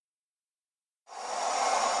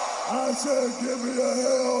I said, give me a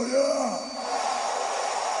hell yeah.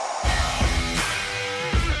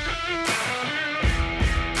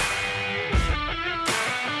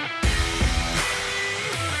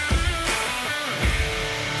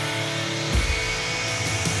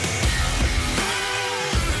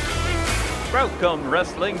 Welcome,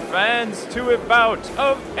 wrestling fans, to a bout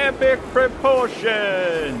of epic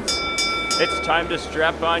proportions. It's time to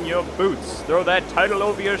strap on your boots, throw that title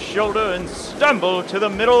over your shoulder, and stumble to the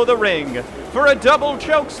middle of the ring for a double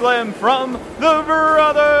chokeslam from the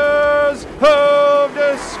Brothers of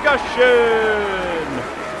Discussion.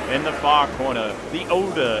 In the far corner, the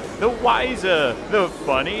older, the wiser, the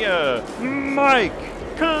funnier,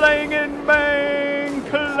 Mike Clang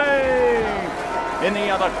Clang. In the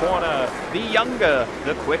other corner, the younger,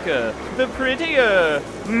 the quicker, the prettier,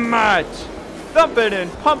 Matt Thumpin' and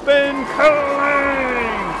Pumpin'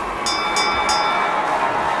 Clang!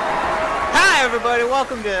 Hi everybody,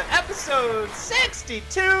 welcome to episode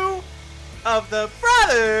 62 of the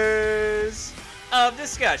Brothers of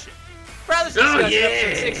Discussion. Brothers of Discussion,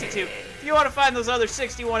 episode 62. If you want to find those other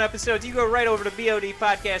 61 episodes, you go right over to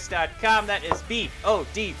bodpodcast.com. That is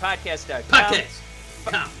bodpodcast.com.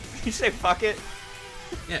 Podcast. You say fuck it?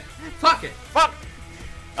 Yeah, fuck it. Fuck!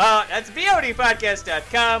 That's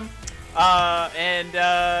bodpodcast.com.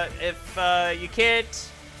 If you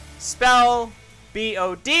can't spell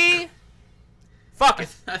B-O-D, fuck it.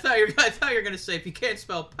 I thought you were gonna say if you can't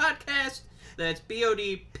spell podcast, that's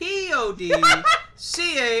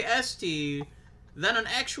B-O-D-P-O-D-C-A-S-T, then an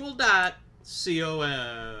actual dot,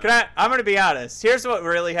 C-O-M. I'm gonna be honest. Here's what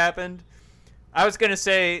really happened. I was gonna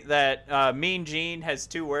say that Mean Gene has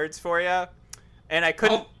two words for you. And I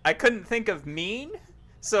couldn't think of mean,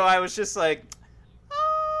 so I was just like,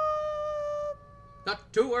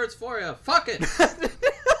 Got two words for you. Fuck it.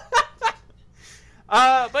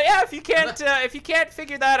 But yeah, if you can't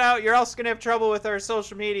figure that out, you're also gonna have trouble with our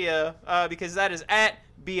social media, because that is at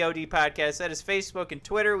BOD Podcast. That is Facebook and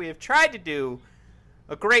Twitter. We have tried to do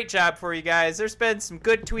a great job for you guys. There's been some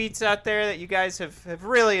good tweets out there that you guys have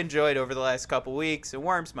really enjoyed over the last couple weeks. It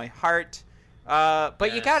warms my heart. But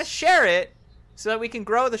yes. You gotta share it so that we can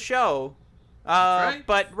grow the show. Right.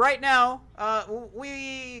 But right now,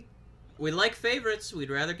 we like favorites.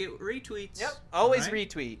 We'd rather get retweets. Yep. Always right?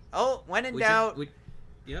 retweet. Oh, when in doubt.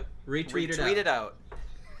 Retweet it out.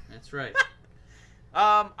 That's right.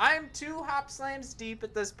 I'm 2 hop slams deep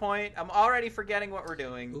at this point. I'm already forgetting what we're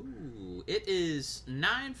doing. Ooh, it is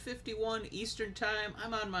 9:51 Eastern Time.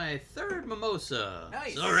 I'm on my third mimosa.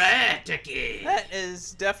 Nice. All right, Dickie. That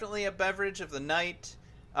is definitely a beverage of the night.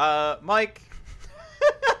 Mike.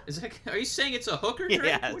 Are you saying it's a hooker drink?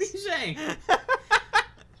 Yes. What are you saying?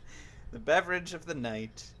 The beverage of the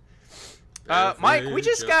night. Mike, we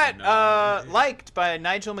just got liked by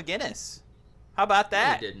Nigel McGuinness. How about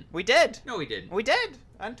that? No, we didn't. We did. No, we didn't. We did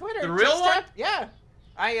on Twitter. The real one? Yeah.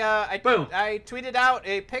 I Boom. I tweeted out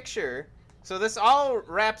a picture. So this all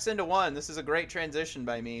wraps into one. This is a great transition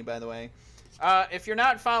by me, by the way. If you're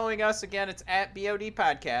not following us, again, it's at BOD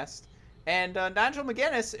Podcast. And Nigel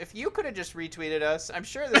McGuinness, if you could have just retweeted us, I'm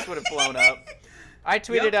sure this would have blown up. I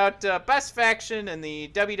tweeted out best faction in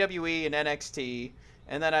the WWE and NXT,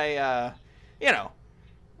 and then I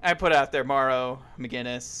put out there Morrow,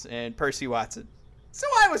 McGuinness, and Percy Watson. So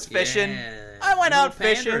I was fishing. Yeah, I went out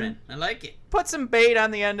fishing. Pandering. I like it. Put some bait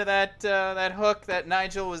on the end of that hook that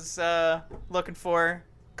Nigel was looking for.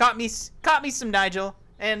 Caught me some Nigel,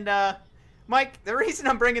 and Mike, the reason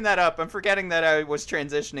I'm bringing that up, I'm forgetting that I was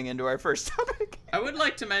transitioning into our first topic. I would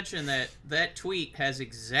like to mention that tweet has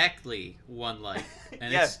exactly 1 like.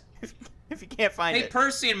 And yeah, if you can't find it. Hey,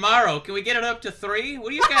 Percy and Morrow, can we get it up to 3?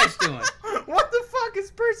 What are you guys doing? What the fuck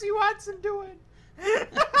is Percy Watson doing?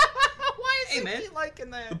 Why is he liking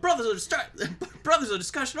that? The Brothers of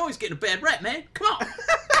Discussion always getting a bad rap, man. Come on.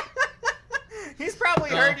 He's probably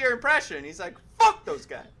heard your impression. He's like, fuck those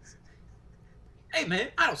guys. Hey, man,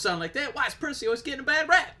 I don't sound like that. Why is Percy always getting a bad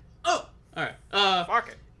rap? Oh, all right. Fuck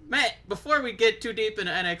it. Matt, before we get too deep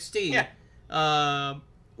into NXT, while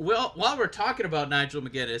we're talking about Nigel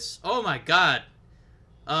McGuinness, oh my God.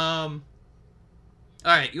 All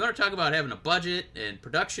right, you want to talk about having a budget and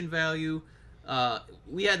production value?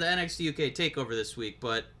 We had the NXT UK takeover this week,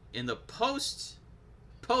 but in the post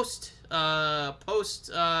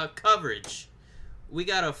coverage, we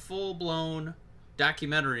got a full-blown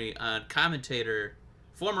documentary on commentator,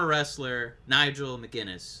 former wrestler Nigel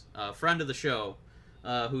McGuinness, a friend of the show,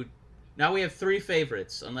 who now we have 3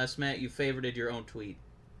 favorites, unless Matt, you favorited your own tweet.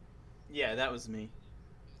 Yeah, that was me.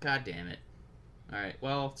 God damn it. All right,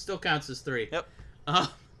 well, still counts as 3. Yep.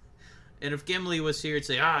 And if Gimli was here, he'd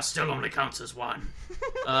say, still only counts as 1.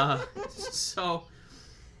 So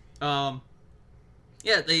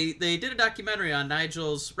Yeah, they did a documentary on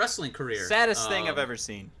Nigel's wrestling career. Saddest thing I've ever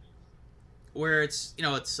seen. Where it's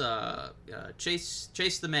chase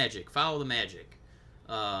the magic, follow the magic,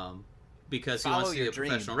 because he wants to be a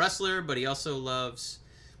professional wrestler, but he also loves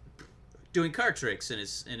doing card tricks in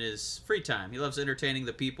his free time. He loves entertaining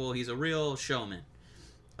the people. He's a real showman.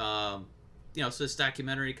 So this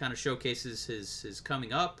documentary kind of showcases his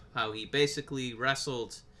coming up, how he basically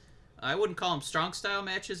wrestled. I wouldn't call them strong style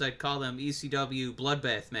matches. I'd call them ECW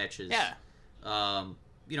bloodbath matches. Yeah.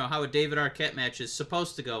 How a David Arquette match is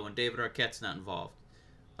supposed to go when David Arquette's not involved.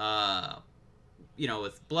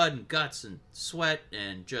 With blood and guts and sweat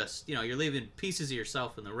and just, you're leaving pieces of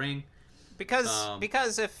yourself in the ring.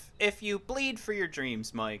 Because if you bleed for your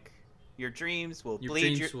dreams, Mike, your dreams will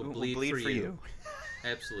bleed for you.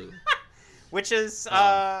 Absolutely. Which is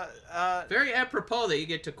very apropos that you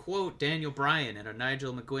get to quote Daniel Bryan in a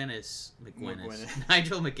Nigel McGuinness.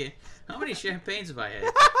 Nigel McGuinness. How many champagnes have I had?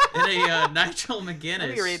 In a Nigel McGuinness. Let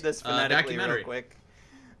me read this phonetically real quick.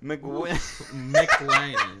 McGuinness.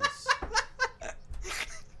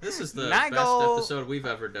 This is the best episode we've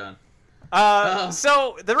ever done.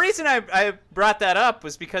 So the reason I brought that up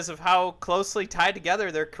was because of how closely tied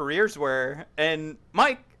together their careers were. And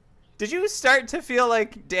Mike, did you start to feel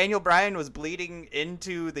like Daniel Bryan was bleeding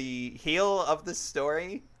into the heel of the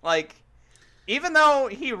story? Like, even though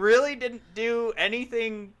he really didn't do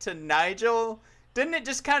anything to Nigel, didn't it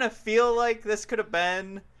just kind of feel like this could have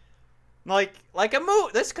been like a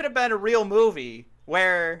this could have been a real movie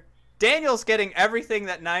where Daniel's getting everything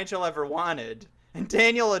that Nigel ever wanted, and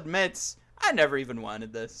Daniel admits, I never even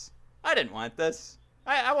wanted this. I didn't want this.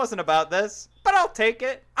 I wasn't about this, but I'll take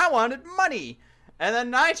it. I wanted money. And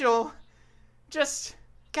then Nigel just,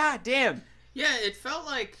 goddamn. Yeah, it felt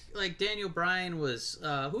like Daniel Bryan was,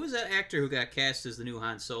 who was that actor who got cast as the new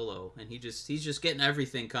Han Solo? And he's just getting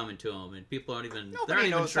everything coming to him, and people they're not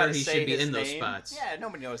even sure he should be in those spots. Yeah,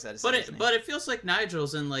 nobody knows how to say his name. But it feels like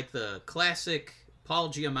Nigel's in like the classic Paul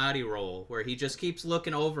Giamatti role, where he just keeps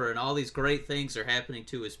looking over and all these great things are happening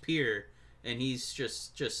to his peer, and he's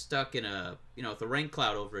just stuck in a, with a rain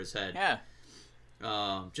cloud over his head. Yeah.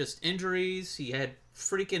 Just injuries. He had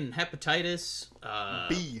freaking hepatitis.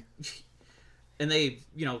 B. And they,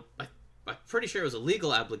 I'm pretty sure it was a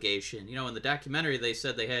legal obligation. In the documentary they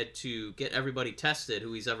said they had to get everybody tested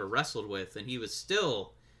who he's ever wrestled with, and he was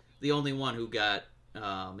still the only one who got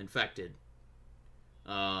infected.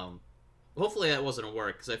 Hopefully that wasn't a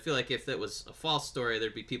work, because I feel like if that was a false story,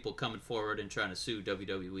 there'd be people coming forward and trying to sue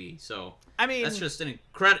WWE. So I mean, that's just an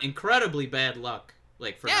incredibly bad luck,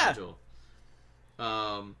 for Nigel.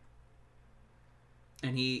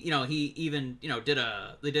 And he even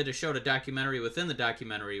they did a show, a documentary within the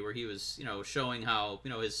documentary where he was showing how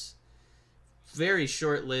his very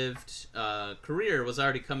short-lived career was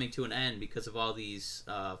already coming to an end because of all these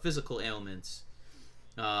physical ailments.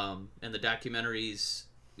 And the documentary's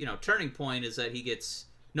turning point is that he gets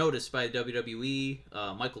noticed by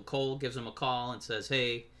WWE. Michael Cole gives him a call and says,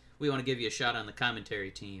 "Hey, we want to give you a shot on the commentary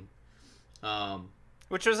team."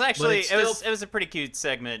 Which was actually it was a pretty cute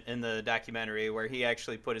segment in the documentary where he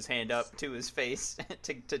actually put his hand up to his face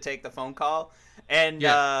to take the phone call, and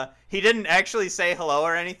he didn't actually say hello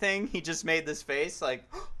or anything. He just made this face like,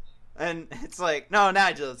 and it's like, no,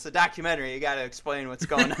 Nigel, it's a documentary. You got to explain what's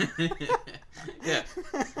going on. Yeah.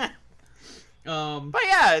 But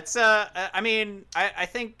yeah, it's I mean, I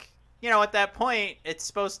think at that point it's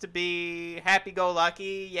supposed to be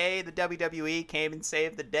happy-go-lucky. Yay, the WWE came and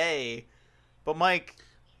saved the day. But Mike,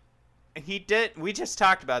 we just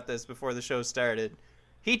talked about this before the show started.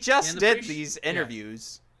 He just did these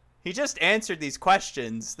interviews. Yeah. He just answered these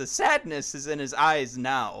questions. The sadness is in his eyes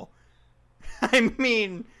now. I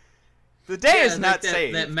mean, the day is not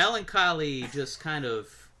saved. That melancholy, just kind of,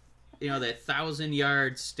 that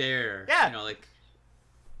 1,000-yard stare. Yeah.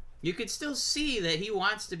 You could still see that he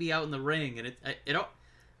wants to be out in the ring, and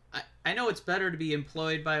I know it's better to be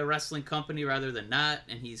employed by a wrestling company rather than not,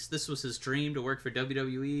 and this was his dream to work for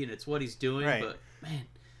WWE, and it's what he's doing, right. But, man,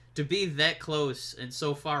 to be that close and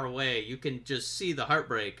so far away, you can just see the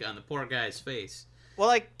heartbreak on the poor guy's face.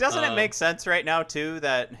 Well, doesn't it make sense right now, too,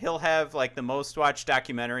 that he'll have, the most watched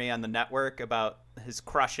documentary on the network about his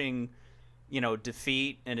crushing,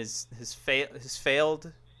 defeat and his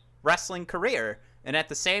failed wrestling career? And at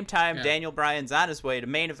the same time, Daniel Bryan's on his way to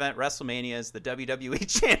main event WrestleMania as the WWE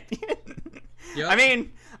champion. Yep. I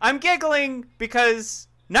mean, I'm giggling because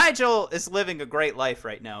Nigel is living a great life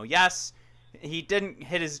right now. Yes, he didn't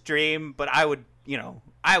hit his dream, but I would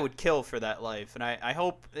kill for that life. And I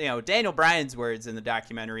hope, Daniel Bryan's words in the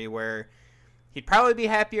documentary where he'd probably be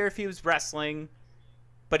happier if he was wrestling,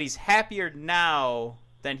 but he's happier now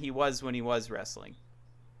than he was when he was wrestling.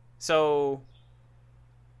 So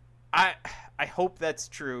I hope that's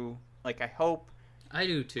true. Like, I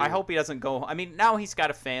do too. I hope he doesn't go. I mean, now he's got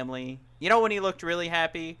a family. You know when he looked really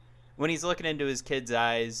happy? When he's looking into his kid's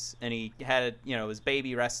eyes and he had, his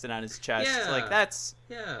baby resting on his chest. Yeah. Like, that's...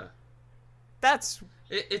 Yeah. That's...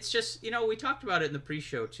 It's just, we talked about it in the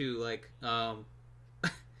pre-show too, like,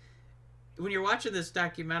 when you're watching this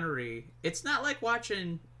documentary, it's not like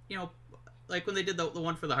watching, like when they did the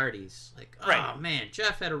one for the Hardys. Like, right. Oh man,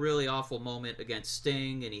 Jeff had a really awful moment against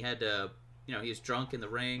Sting, and he had to, he was drunk in the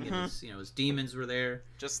ring, and his demons were there.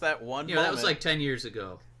 Just that one moment. That was like 10 years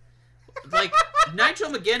ago. Like, Nigel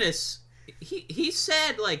McGuinness, he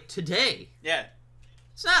said, like, today. Yeah.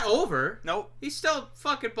 It's not over. Nope. He's still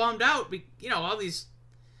fucking bummed out. All these...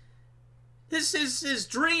 His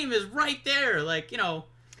dream is right there. Like,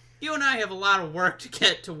 you and I have a lot of work to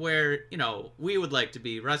get to where, we would like to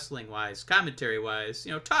be wrestling-wise, commentary-wise,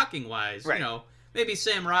 talking-wise. Right. Maybe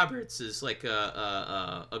Sam Roberts is like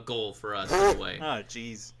a goal for us in a way. Oh,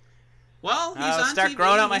 jeez. Well, he's on start TV.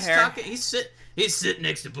 growing out my hair. He's sitting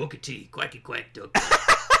next to Booker T. Quacky quack, Doug.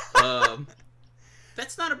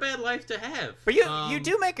 That's not a bad life to have. But you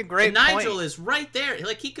do make a great point. point. Nigel is right there.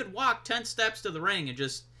 Like, he could walk 10 steps to the ring and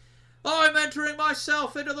just... I'm entering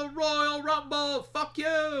myself into the Royal Rumble. Fuck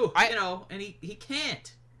you. And he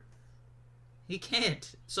can't. He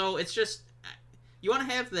can't. So it's just, you want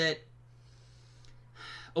to have that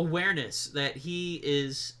awareness that he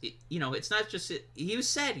is, it's not just, he was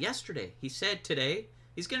sad yesterday. He said today.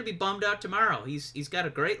 He's going to be bummed out tomorrow. He's got a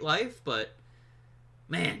great life, but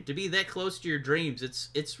man, to be that close to your dreams,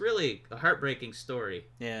 it's really a heartbreaking story.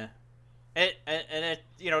 Yeah. And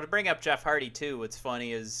to bring up Jeff Hardy too, what's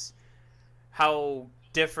funny is how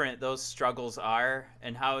different those struggles are,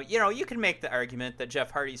 and how, you can make the argument that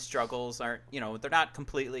Jeff Hardy's struggles aren't, they're not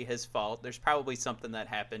completely his fault. There's probably something that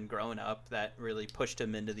happened growing up that really pushed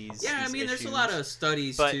him into these issues. There's a lot of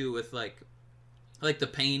studies too with like the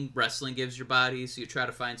pain wrestling gives your body, so you try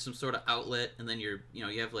to find some sort of outlet, and then you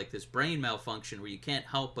have like this brain malfunction where you can't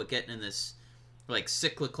help but getting in this like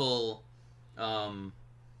cyclical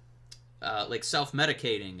like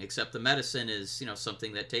self-medicating, except the medicine is,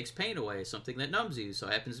 something that takes pain away, something that numbs you. So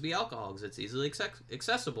it happens to be alcohol because it's easily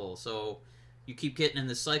accessible. So you keep getting in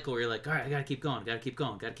this cycle where you're like, all right, I gotta keep going, gotta keep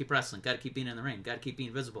wrestling, gotta keep being in the ring, gotta keep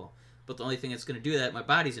being visible. But the only thing that's gonna do that, my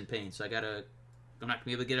body's in pain, so I'm not gonna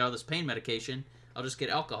be able to get out of this pain medication. I'll just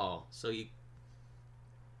get alcohol. So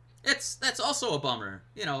that's also a bummer.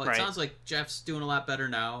 It right. Sounds like Jeff's doing a lot better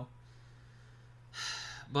now.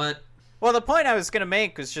 But well, the point I was gonna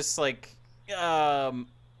make was just like, you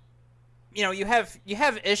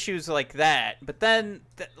have issues like that, but then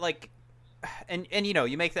and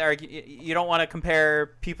you make the argument, you don't want to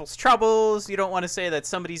compare people's troubles. You don't want to say that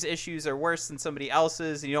somebody's issues are worse than somebody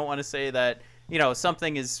else's. And you don't want to say that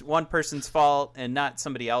something is one person's fault and not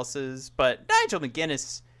somebody else's. But Nigel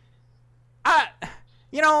McGuinness,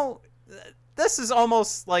 this is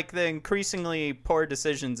almost like the increasingly poor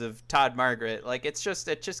decisions of Todd Margaret. Like, it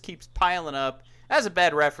just keeps piling up. That's a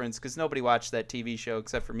bad reference because nobody watched that TV show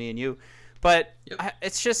except for me and you. But yep.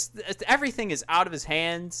 Everything is out of his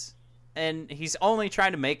hands, and he's only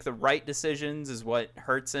trying to make the right decisions is what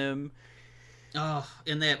hurts him. Oh,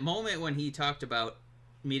 in that moment when he talked about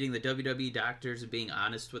meeting the WWE doctors and being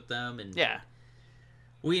honest with them, and yeah,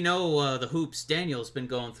 we know the hoops Daniel's been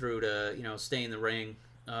going through to stay in the ring.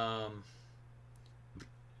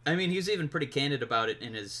 He was even pretty candid about it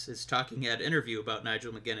in his Talking Head interview about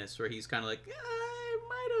Nigel McGuinness, where he's kind of like, I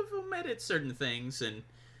might have omitted certain things, and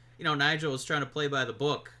Nigel was trying to play by the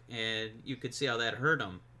book, and you could see how that hurt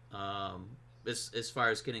him, as far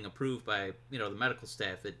as getting approved by the medical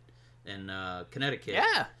staff in Connecticut.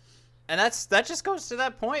 Yeah, and that just goes to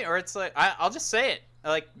that point, or it's like I'll just say it,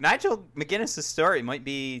 like Nigel McGuinness' story might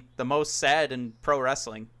be the most sad in pro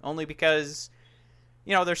wrestling, only because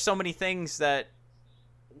there's so many things that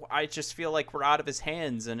I just feel like were out of his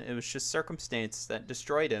hands, and it was just circumstance that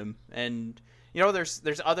destroyed him. And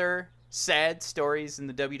there's other sad stories in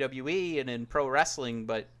the WWE and in pro wrestling,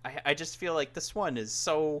 but I just feel like this one is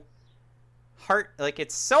so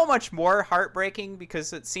it's so much more heartbreaking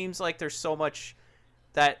because it seems like there's so much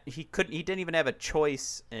that he didn't even have a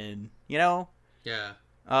choice in, Yeah.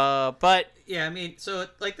 But yeah, so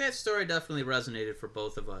like that story definitely resonated for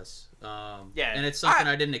both of us. Yeah, and it's something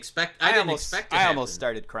I didn't expect. I almost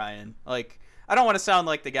started crying. Like, I don't want to sound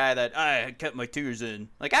like the guy that I kept my tears in.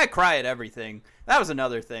 Like, I cry at everything. That was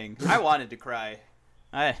another thing. I wanted to cry.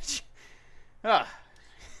 Yeah, and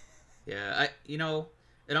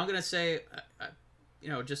I'm gonna say,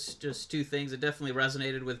 just two things. It definitely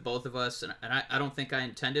resonated with both of us, and I don't think I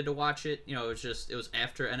intended to watch it. It was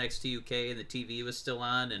after NXT UK and the TV was still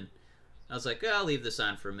on, and I was like, I'll leave this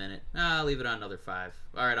on for a minute. I'll leave it on another 5.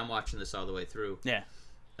 All right, I'm watching this all the way through. Yeah.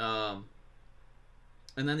 And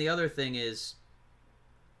then the other thing is,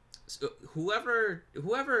 whoever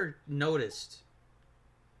noticed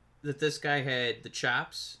that this guy had the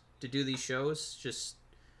chops to do these shows, just,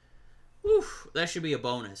 that should be a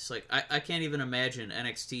bonus. Like, I can't even imagine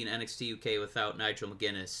NXT and NXT UK without Nigel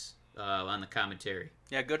McGuinness on the commentary.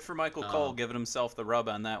 Yeah, good for Michael Cole giving himself the rub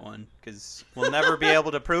on that one, because we'll never be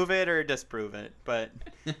able to prove it or disprove it. But,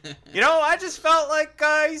 I just felt like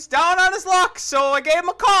he's down on his luck, so I gave him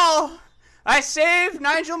a call. I saved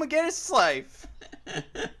Nigel McGuinness' life.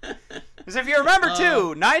 Because if you remember,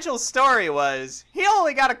 too, Nigel's story was he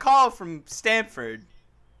only got a call from Stanford.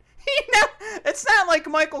 It's not like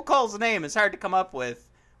Michael Cole's name is hard to come up with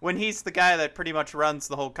when he's the guy that pretty much runs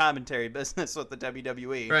the whole commentary business with the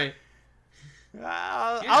WWE. Right.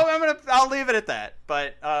 I'll leave it at that.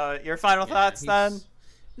 But your final thoughts, then?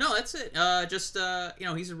 No, that's it.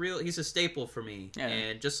 He's a staple for me. Yeah.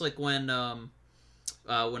 And just like when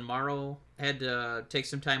Morrow had to take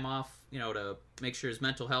some time off, to make sure his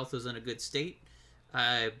mental health was in a good state,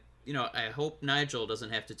 I hope Nigel doesn't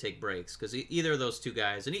have to take breaks, because either of those two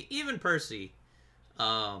guys, and even Percy,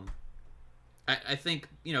 I think,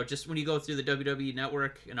 just when you go through the WWE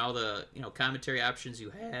Network and all the, commentary options you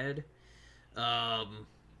had,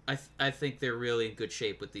 I think they're really in good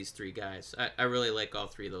shape with these 3 guys. I really like all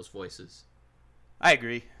 3 of those voices. I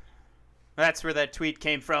agree. That's where that tweet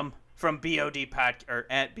came from BOD or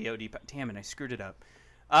at BOD Damn it, I screwed it up.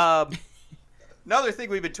 Another thing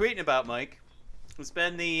we've been tweeting about, Mike, has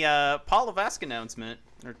been the Paul Levesque announcement,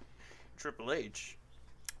 or Triple H.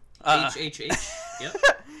 HHH. Yep.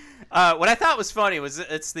 What I thought was funny was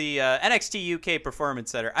it's the NXT UK Performance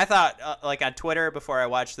Center. I thought, on Twitter, before I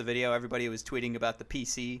watched the video, everybody was tweeting about the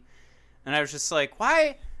PC. And I was just like,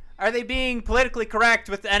 why are they being politically correct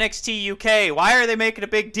with NXT UK? Why are they making a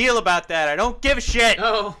big deal about that? I don't give a shit.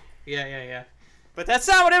 Oh, yeah. But that's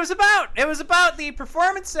not what it was about. It was about the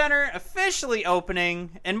Performance Center officially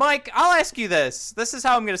opening. And, Mike, I'll ask you this. This is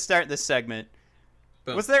how I'm going to start this segment.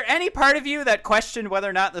 Boom. Was there any part of you that questioned whether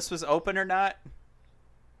or not this was open or not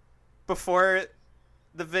before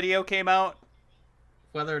the video came out?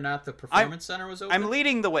 Whether or not the Performance Center was open? I'm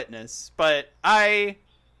leading the witness, but I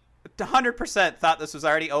 100% thought this was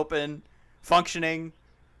already open, functioning.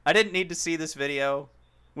 I didn't need to see this video,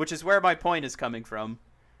 which is where my point is coming from.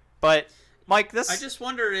 But, Mike, I just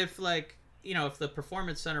wonder if, if the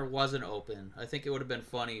Performance Center wasn't open, I think it would have been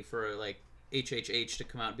funny for, HHH to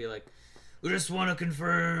come out and be like, we just want to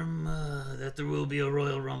confirm that there will be a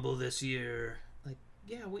Royal Rumble this year.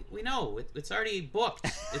 Yeah, we know. It's already booked.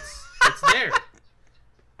 It's there.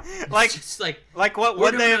 What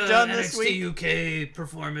would they have done this week? NXT UK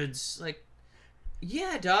Performance.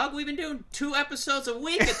 Yeah, dog, we've been doing 2 episodes a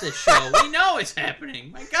week at this show. We know it's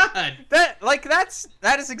happening. My God.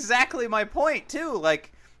 That is exactly my point, too.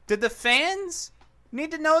 Did the fans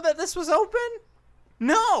need to know that this was open?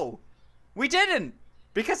 No. We didn't.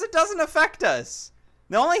 Because it doesn't affect us.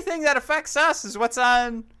 The only thing that affects us is what's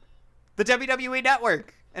on the WWE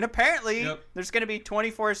Network. And apparently, there's going to be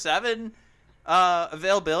 24/7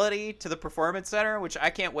 availability to the Performance Center, which I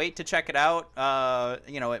can't wait to check it out,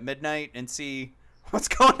 at midnight and see what's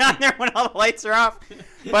going on there when all the lights are off.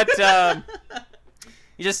 But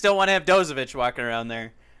you just don't want to have Dozovich walking around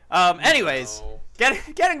there. Anyways,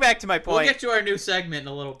 getting back to my point. We'll get to our new segment in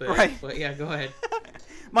a little bit. Right. But yeah, go ahead.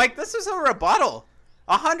 Mike, this is a rebuttal.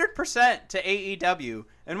 100% to AEW.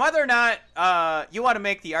 And whether or not you want to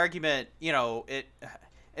make the argument, it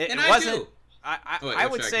wasn't. I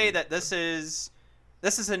would say that this is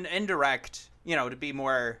an indirect, to be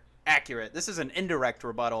more accurate. This is an indirect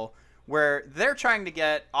rebuttal where they're trying to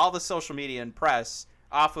get all the social media and press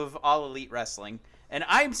off of All Elite Wrestling. And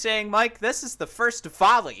I'm saying, Mike, this is the first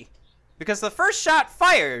volley. Because the first shot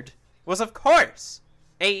fired was, of course,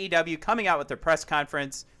 AEW coming out with their press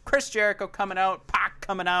conference, Chris Jericho coming out, Pac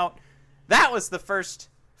coming out. That was the first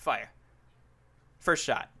fire. First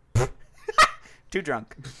shot. Too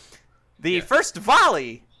drunk. The first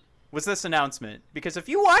volley was this announcement. Because if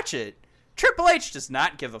you watch it, Triple H does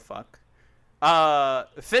not give a fuck.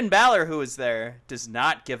 Finn Balor, who was there, does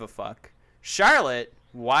not give a fuck. Charlotte,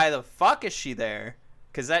 why the fuck is she there?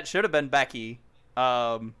 Because that should have been Becky.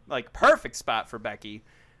 Perfect spot for Becky.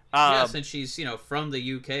 Since she's, from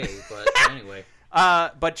the UK, but anyway.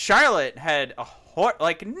 But Charlotte had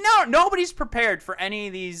nobody's prepared for any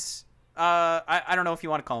of these, I don't know if you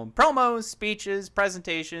want to call them promos, speeches,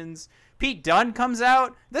 presentations. Pete Dunne comes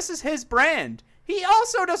out. This is his brand. he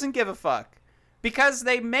also doesn't give a fuck. Because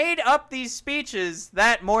they made up these speeches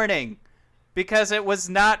that morning. Because it was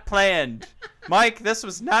not planned. Mike, this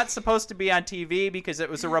was not supposed to be on TV because it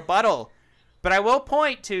was a rebuttal. But I will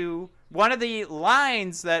point to one of the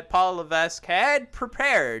lines that Paul Levesque had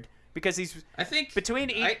prepared. Because he's I think between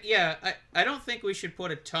I don't think we should put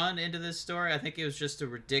a ton into this story. I think it was just a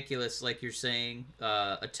ridiculous, like you're saying,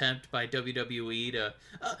 attempt by WWE to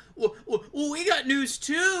we got news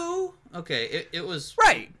too. Okay, it was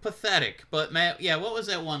pathetic. But Matt, what was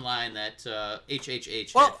that one line that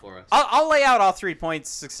HHH had for us? I'll lay out all 3 points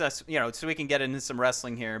success, so we can get into some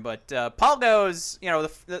wrestling here. But Paul goes,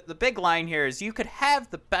 the big line here is you could have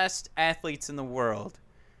the best athletes in the world,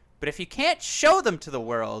 but if you can't show them to the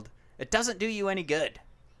world, it doesn't do you any good.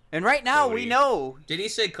 And right now, Cody. we know... Did he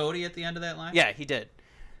say Cody at the end of that line? Yeah, he did.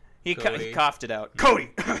 He coughed it out. Cody!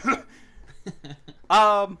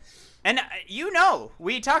 And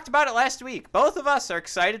we talked about it last week. Both of us are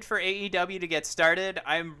excited for AEW to get started.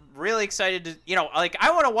 I'm really excited to,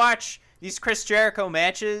 I want to watch these Chris Jericho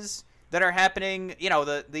matches that are happening,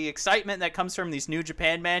 the excitement that comes from these New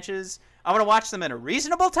Japan matches. I want to watch them in a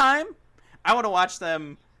reasonable time. I want to watch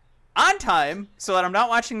them on time so that I'm not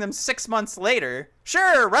watching them 6 months later.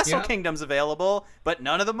 Sure, Wrestle Kingdom's available, but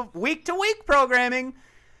none of them week-to-week programming.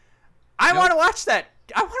 I want to watch that.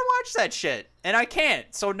 I want to watch that shit, and I can't.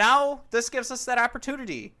 So now this gives us that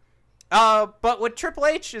opportunity. But what Triple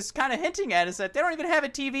H is kind of hinting at is that they don't even have a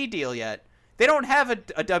TV deal yet. They don't have a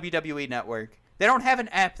WWE network. They don't have an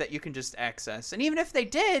app that you can just access. And even if they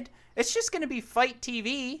did, it's just going to be Fight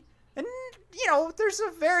TV. And, there's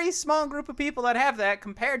a very small group of people that have that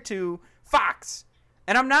compared to Fox.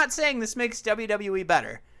 And I'm not saying this makes WWE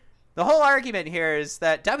better. The whole argument here is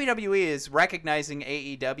that WWE is recognizing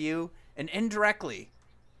AEW, and indirectly,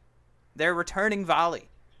 they're returning Volley.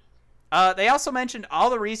 They also mentioned all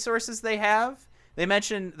the resources they have. They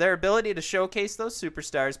mentioned their ability to showcase those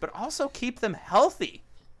superstars, but also keep them healthy.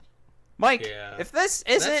 Mike, if this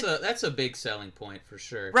isn't... That's a big selling point for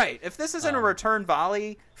sure. Right. If this isn't a return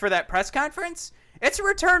Volley for that press conference, it's a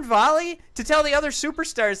return Volley to tell the other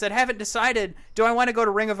superstars that haven't decided, do I want to go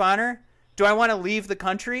to Ring of Honor? Do I want to leave the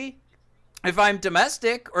country? If I'm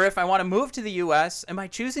domestic or if I want to move to the U.S., am I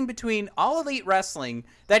choosing between All Elite Wrestling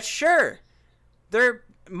that, sure, their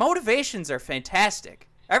motivations are fantastic.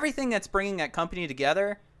 Everything that's bringing that company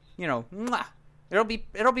together, it'll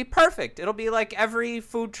be perfect. It'll be like every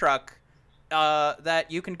food truck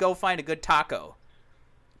that you can go find a good taco.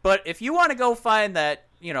 But if you want to go find that,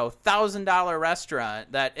 $1,000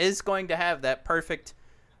 restaurant that is going to have that perfect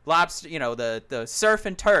lobster, the surf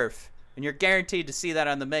and turf, and you're guaranteed to see that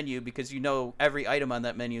on the menu because every item on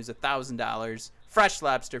that menu is $1,000, fresh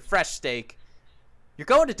lobster, fresh steak, you're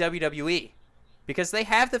going to WWE because they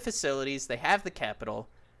have the facilities, they have the capital.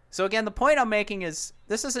 So again, the point I'm making is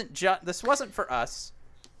this wasn't for us.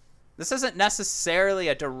 This isn't necessarily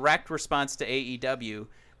a direct response to AEW,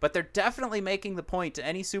 but they're definitely making the point to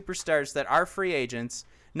any superstars that are free agents,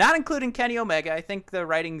 not including Kenny Omega. I think the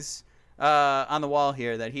writing's on the wall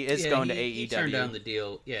here that he is going to AEW. He turned down the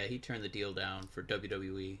deal. Yeah, he turned the deal down for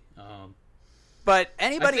WWE. But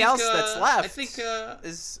anybody else that's left, I think,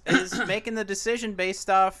 is making the decision based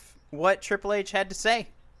off what Triple H had to say.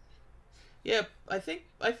 Yeah, I think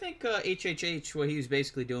HHH, what he was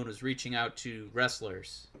basically doing was reaching out to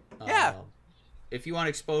wrestlers. If you want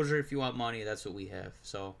exposure, if you want money, that's what we have.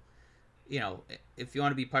 So, if you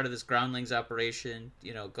want to be part of this Groundlings operation,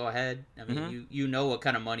 go ahead. I mean, you know what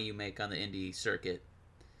kind of money you make on the indie circuit.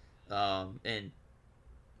 And,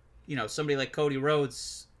 somebody like Cody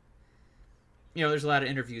Rhodes, there's a lot of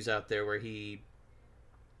interviews out there where he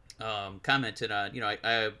commented on,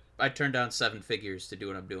 I turned down 7 figures to do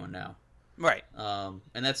what I'm doing now. Right. And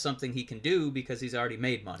that's something he can do because he's already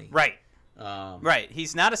made money. Right. Right.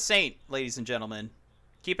 He's not a saint, ladies and gentlemen.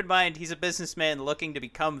 Keep in mind, he's a businessman looking to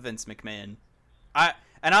become Vince McMahon. I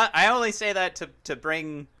only say that to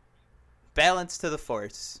bring balance to the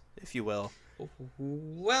force, if you will.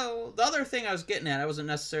 Well, the other thing I was getting at, I wasn't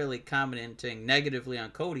necessarily commenting negatively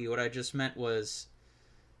on Cody. What I just meant was,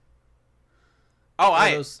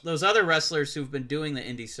 those other wrestlers who've been doing the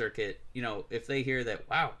indie circuit, if they hear that,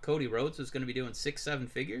 wow, Cody Rhodes is going to be doing 6-7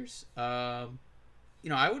 figures, I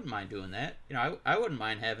wouldn't mind doing that. I wouldn't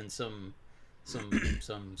mind having some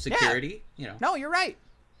security. No, you're right.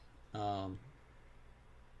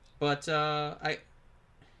 But I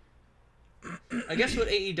guess what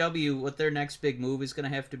AEW, what their next big move is going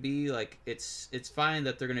to have to be, like, it's fine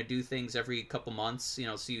that they're going to do things every couple months,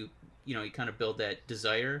 so you kind of build that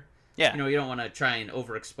desire. Yeah. You don't want to try and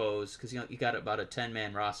overexpose because, you got about a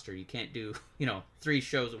 10-man roster. You can't do, 3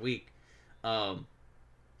 shows a week.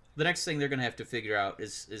 the next thing they're going to have to figure out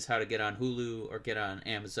is how to get on Hulu or get on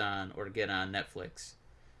Amazon or to get on Netflix.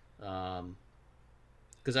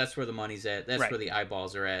 Because that's where the money's at. That's where the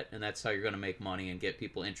eyeballs are at, and that's how you're going to make money and get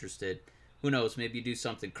people interested. Who knows? Maybe you do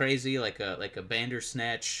something crazy like a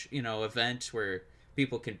Bandersnatch, event where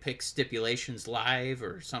people can pick stipulations live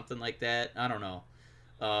or something like that. I don't know.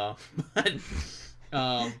 But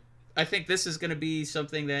I think this is going to be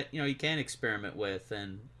something that you can experiment with,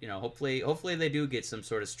 and hopefully they do get some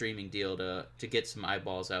sort of streaming deal to get some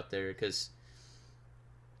eyeballs out there, because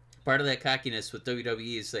part of that cockiness with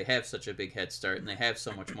WWE is they have such a big head start and they have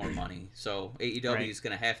so much more money. So AEW is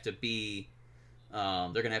going to have to be,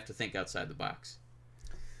 they're going to have to think outside the box.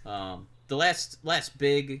 The last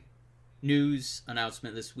big news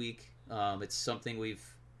announcement this week, it's something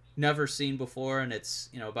we've never seen before, and it's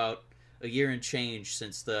about a year and change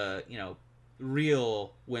since the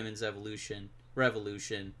real women's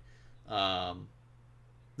revolution.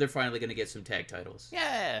 They're finally going to get some tag titles.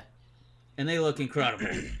 Yeah. And they look incredible.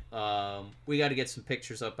 We got to get some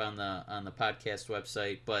pictures up on the podcast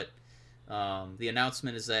website, but the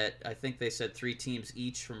announcement is that I think they said 3 teams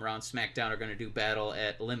each from Raw and SmackDown are going to do battle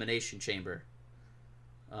at Elimination Chamber.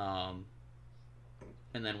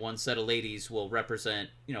 And then one set of ladies will represent,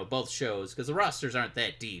 both shows, because the rosters aren't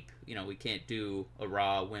that deep. We can't do a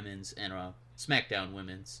Raw women's and a SmackDown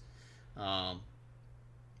women's.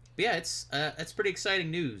 But yeah, it's pretty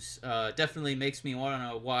exciting news. Definitely makes me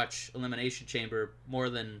want to watch Elimination Chamber more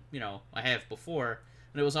than I have before.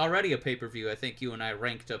 And it was already a pay-per-view. I think you and I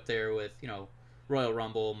ranked up there with Royal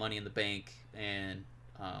Rumble, Money in the Bank, and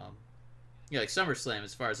like SummerSlam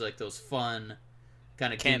as far as like those fun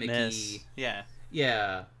kind of gimmicky.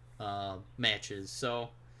 Yeah, matches. So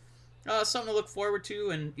something to look forward to,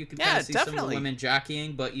 and you can kind of see some of the women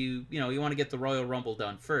jockeying, but you want to get the Royal Rumble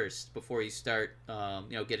done first before you start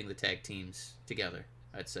getting the tag teams together.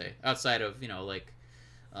 I'd say outside of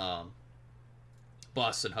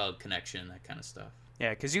Boss and Hug connection, that kind of stuff. Yeah,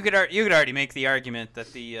 because you could already make the argument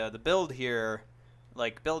that the build here,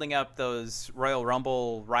 like building up those Royal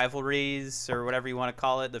Rumble rivalries or whatever you want to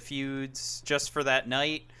call it, the feuds just for that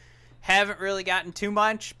night, haven't really gotten too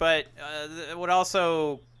much, but it would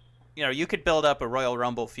also, you could build up a Royal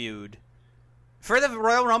Rumble feud. For the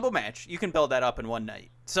Royal Rumble match, you can build that up in one night.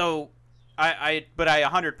 So, I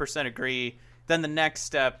 100% agree. Then the next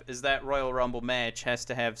step is that Royal Rumble match has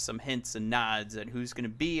to have some hints and nods at who's going to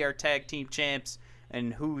be our tag team champs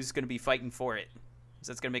and who's going to be fighting for it.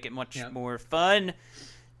 So that's going to make it much more fun.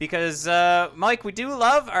 Because, Mike, we do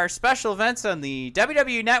love our special events on the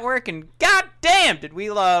WWE Network, and goddamn did we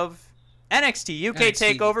love NXT UK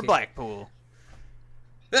TakeOver Blackpool.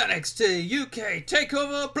 NXT UK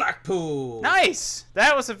TakeOver Blackpool. Nice.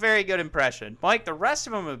 That was a very good impression. Mike, the rest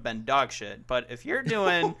of them have been dog shit, but if you're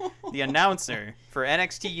doing the announcer for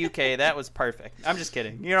NXT UK, that was perfect. I'm just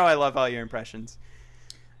kidding. I love all your impressions.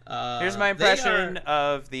 Here's my impression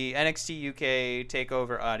of the NXT UK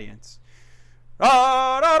TakeOver audience.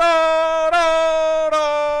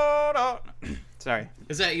 Sorry.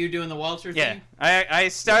 Is that you doing the Walter thing? Yeah.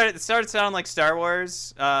 It started sounding like Star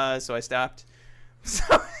Wars, so I stopped.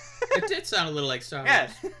 So it did sound a little like Star Wars. Yeah.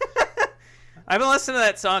 I've been listening to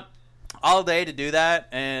that song all day to do that,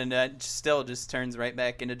 and it still just turns right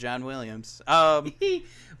back into John Williams.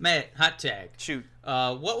 Matt, hot tag. Shoot.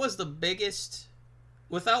 What was the biggest,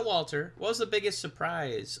 without Walter, what was the biggest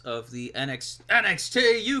surprise of the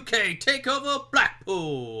NXT UK TakeOver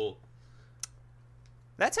Blackpool?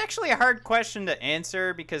 That's actually a hard question to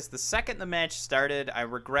answer, because the second the match started, I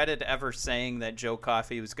regretted ever saying that Joe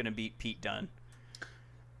Coffey was going to beat Pete Dunne.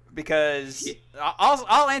 Because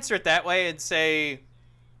I'll answer it that way and say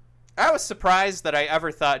I was surprised that I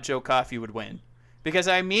ever thought Joe Coffey would win, because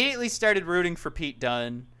I immediately started rooting for Pete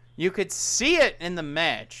Dunne. You could see it in the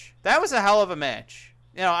match. That was a hell of a match.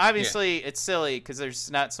 Obviously it's silly because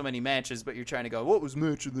there's not so many matches, but you're trying to go, what was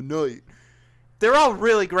match of the night? They're all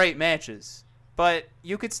really great matches, but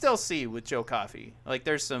you could still see with Joe Coffey, like,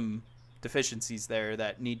 there's some deficiencies there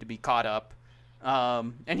that need to be caught up.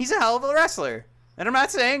 And he's a hell of a wrestler. And I'm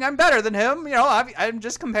not saying I'm better than him. I'm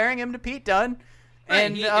just comparing him to Pete Dunne. Right,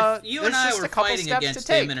 and if you and I were fighting against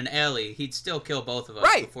him in an alley, he'd still kill both of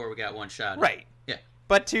us before we got one shot. Right. Yeah.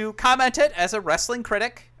 But to comment it as a wrestling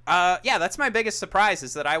critic, that's my biggest surprise,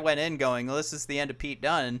 is that I went in going, well, this is the end of Pete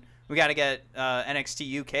Dunne. We got to get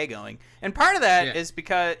NXT UK going. And part of that is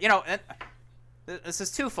because, this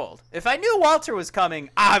is twofold. If I knew Walter was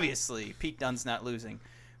coming, obviously Pete Dunne's not losing.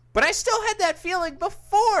 But I still had that feeling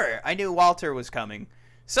before I knew Walter was coming.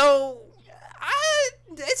 So,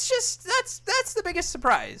 it's just, that's the biggest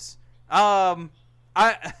surprise.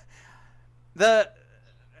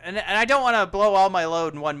 and I don't want to blow all my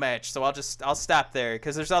load in one match, so I'll stop there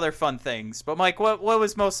because there's other fun things. But Mike, what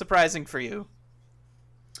was most surprising for you?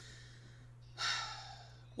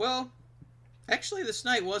 Well, actually, this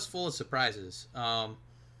night was full of surprises.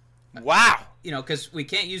 Wow. Because we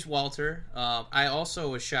can't use Walter. I also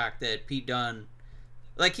was shocked that Pete Dunne,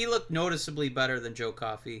 he looked noticeably better than Joe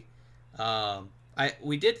Coffey.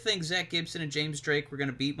 We did think Zach Gibson and James Drake were going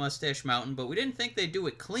to beat Mustache Mountain, but we didn't think they'd do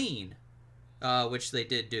it clean, which they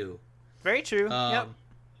did do. Very true. Yep.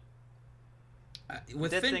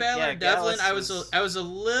 With Finn Balor and Devlin, I was a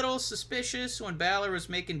little suspicious when Balor was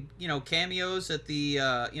making cameos at the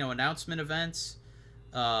announcement events,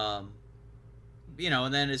 and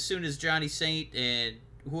then as soon as Johnny Saint and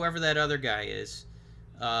whoever that other guy is,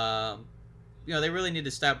 they really need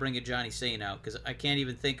to stop bringing Johnny Saint out because I can't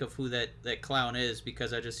even think of who that clown is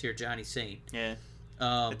because I just hear Johnny Saint. Yeah,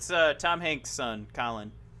 it's Tom Hanks' son,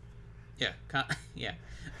 Colin. Yeah, yeah.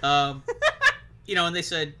 And they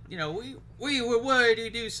said, we were worried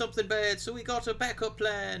he'd do something bad, so we got a backup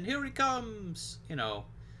plan. Here he comes,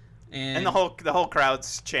 and the whole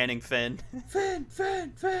crowd's chanting Finn. Finn,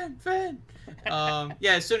 Finn, Finn, Finn.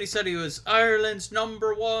 As soon as he said he was Ireland's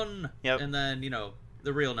 #1, yep. And then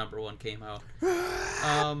the real #1 came out.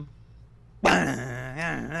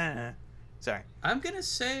 Sorry, I'm gonna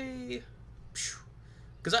say,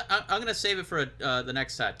 because I'm gonna save it for the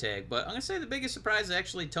next hot tag, but I'm gonna say the biggest surprise is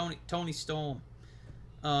actually Toni Storm.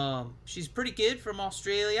 She's pretty good from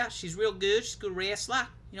Australia. She's real good. She's a good wrestler.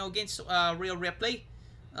 Against Rhea Ripley.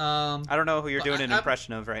 I don't know who you're doing an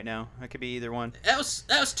impression of right now. It could be either one. That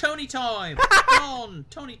was Tony time. Come on,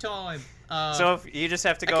 Tony time. So if you just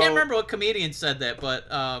have to go. I can't remember what comedian said that, but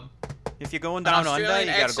if you're going down under, you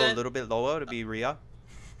gotta go a little bit lower to be Rhea.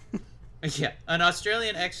 Yeah, an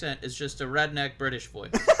Australian accent is just a redneck British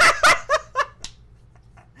voice.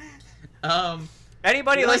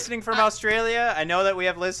 Anybody listening from Australia, I know that we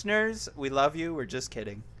have listeners. We love you. We're just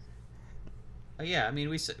kidding. Yeah, I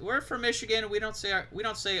mean we're from Michigan. We don't say ers. We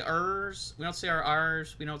don't say our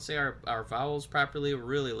r's. We don't say our vowels properly. We're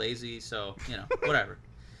really lazy, so whatever.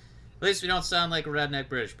 At least we don't sound like a redneck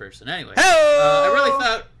British person. Anyway, I really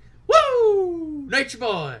thought, woo, Nature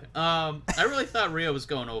Boy. I really thought Rhea was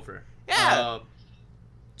going over. Yeah.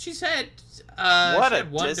 She's had one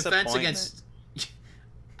defense against.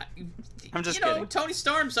 I'm just kidding. Toni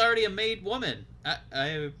Storm's already a made woman.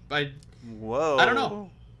 Whoa. I don't know.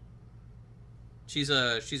 She's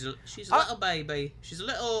a little baby. She's a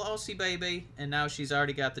little Aussie baby, and now she's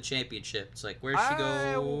already got the championship. It's like, where's she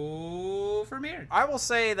go from here? I will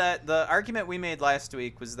say that the argument we made last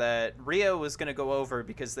week was that Rhea was going to go over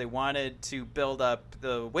because they wanted to build up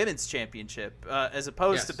the women's championship as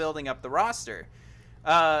opposed to building up the roster.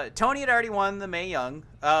 Toni had already won the Mae Young.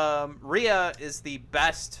 Rhea is the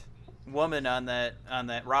best woman on that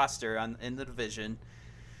roster in the division.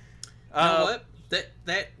 You know what?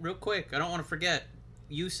 That real quick, I don't want to forget.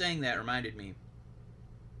 You saying that reminded me.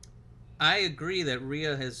 I agree that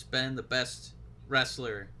Rhea has been the best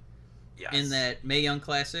wrestler in that Mae Young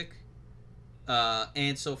Classic,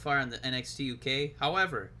 and so far in the NXT UK.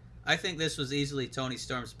 However, I think this was easily Toni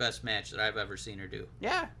Storm's best match that I've ever seen her do.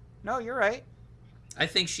 Yeah, no, you're right. I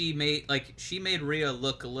think she made Rhea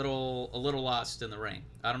look a little lost in the ring.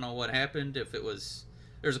 I don't know what happened. If there's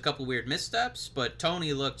a couple weird missteps, but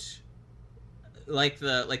Toni looked like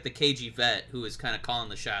the cagey vet who was kind of calling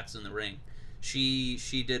the shots in the ring.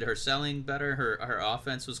 She did her selling better. Her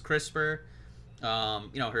offense was crisper.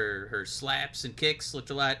 Her slaps and kicks looked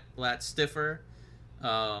a lot stiffer.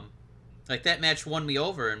 That match won me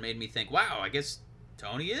over and made me think, wow, I guess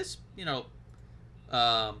Toni is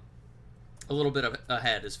a little bit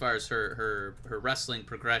ahead as far as her wrestling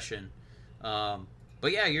progression.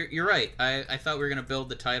 But yeah, you're right. I thought we were gonna build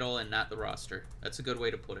the title and not the roster. That's a good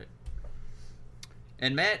way to put it.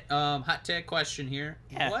 And Matt, hot tag question here.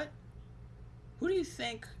 Yeah. Who do you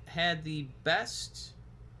think had the best,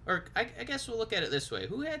 or I guess we'll look at it this way.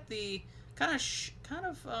 Who had the kind of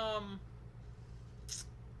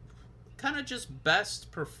just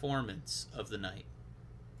best performance of the night?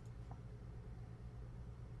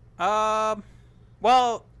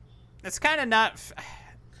 Well, it's kind of not.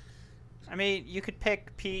 I mean, you could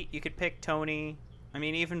pick Pete, you could pick Toni. I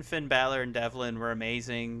mean, even Finn Balor and Devlin were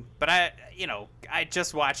amazing. But I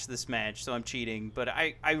just watched this match, so I'm cheating. But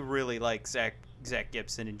I really like Zach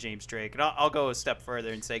Gibson and James Drake. And I'll go a step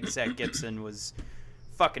further and say Zach Gibson was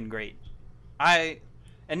fucking great. And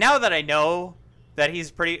now that I know that he's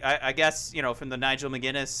pretty, I guess, from the Nigel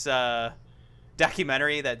McGuinness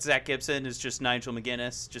documentary, that Zach Gibson is just Nigel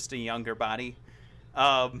McGuinness, just a younger body.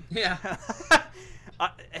 Yeah.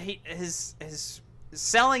 His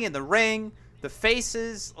selling in the ring, the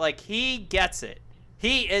faces, like, he gets it.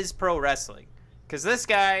 He is pro wrestling. Because this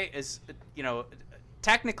guy is,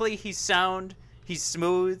 technically he's sound, he's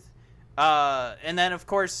smooth, and then, of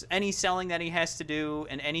course, any selling that he has to do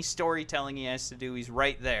and any storytelling he has to do, he's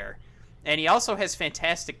right there. And he also has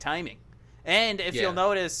fantastic timing. And if you'll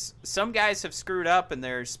notice, some guys have screwed up in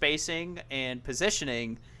their spacing and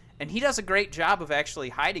positioning, and he does a great job of actually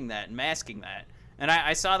hiding that and masking that. And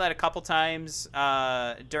I saw that a couple times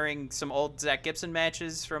during some old Zach Gibson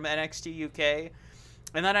matches from NXT UK.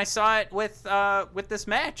 And then I saw it with this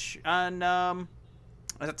match on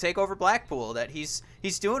TakeOver Blackpool, that he's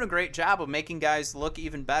doing a great job of making guys look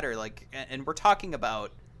even better. Like, and we're talking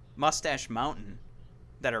about Mustache Mountain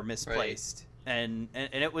that are misplaced. Right. And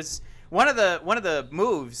it was one of the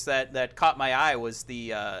moves that caught my eye was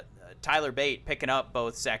the Tyler Bate picking up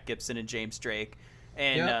both Zach Gibson and James Drake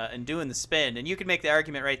and doing the spin. And you could make the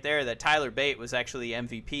argument right there that Tyler Bate was actually the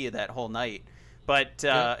MVP of that whole night. But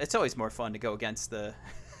it's always more fun to go against the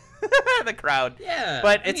the crowd. Yeah.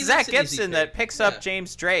 But it's Zach Gibson that picks up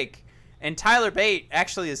James Drake, and Tyler Bate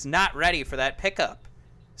actually is not ready for that pickup.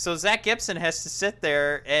 So Zach Gibson has to sit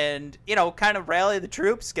there and, kind of rally the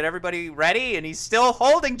troops, get everybody ready, and he's still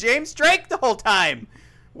holding James Drake the whole time,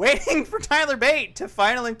 waiting for Tyler Bate to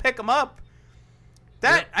finally pick him up.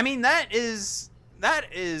 That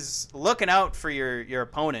is looking out for your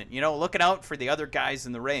opponent, looking out for the other guys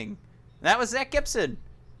in the ring. That was Zach Gibson,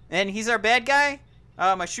 and he's our bad guy.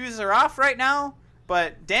 My shoes are off right now,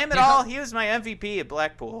 but damn it all, he was my MVP at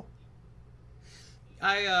Blackpool.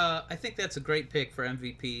 I think that's a great pick for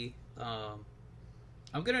MVP. I'm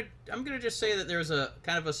gonna just say that there's a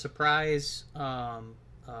kind of a surprise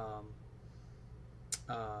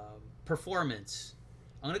performance.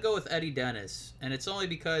 I'm gonna go with Eddie Dennis, and it's only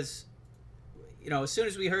because as soon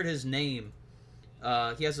as we heard his name,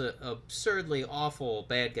 he has an absurdly awful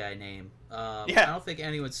bad guy name. I don't think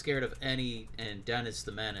anyone's scared of Eddie and Dennis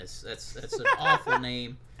the Menace. That's an awful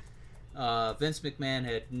name. Vince McMahon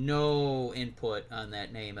had no input on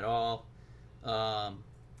that name at all.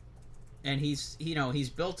 And he's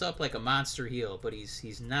built up like a monster heel, but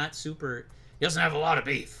he's not super. He doesn't have a lot of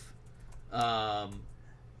beef.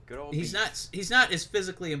 Good old he's beef. He's not as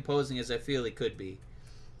physically imposing as I feel he could be.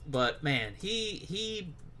 But man,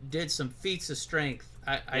 he did some feats of strength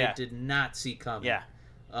I did not see coming. Yeah.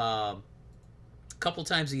 A couple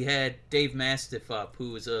times he had Dave Mastiff up,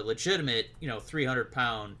 who was a legitimate,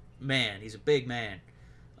 300-pound man. He's a big man.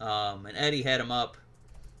 And Eddie had him up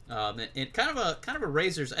in kind of a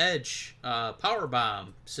razor's edge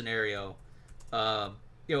powerbomb scenario,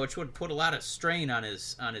 which would put a lot of strain on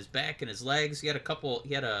his back and his legs. He had a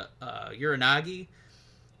Uranagi,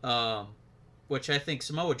 which I think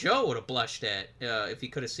Samoa Joe would have blushed at if he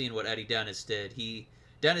could have seen what Eddie Dennis did.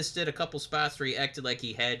 Dennis did a couple spots where he acted like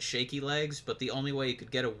he had shaky legs, but the only way you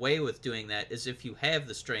could get away with doing that is if you have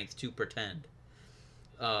the strength to pretend.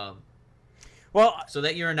 So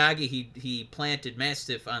that Uranagi, he planted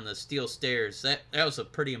Mastiff on the steel stairs. That was a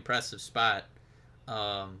pretty impressive spot.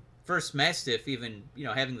 First Mastiff even,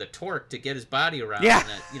 having the torque to get his body around and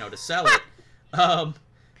that, to sell it.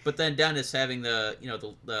 But then Dennis having the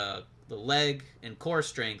leg and core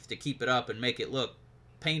strength to keep it up and make it look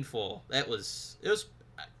painful.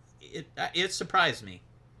 It surprised me.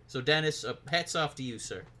 So Dennis, hats off to you,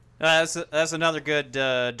 sir. That's another good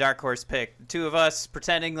dark horse pick. The two of us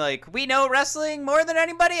pretending like we know wrestling more than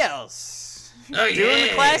anybody else. Oh, Doing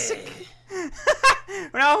the classic.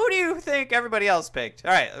 Now, who do you think everybody else picked?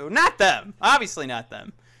 All right, not them. Obviously not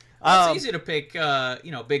them. Well, it's easy to pick,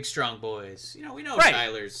 big strong boys. We know right.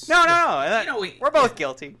 Tyler's. No. We're both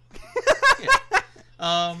guilty.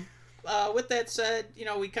 Yeah. With that said,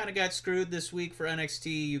 we kind of got screwed this week for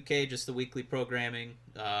NXT UK, just the weekly programming.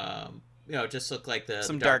 Just look like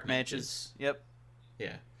some dark matches. Yep.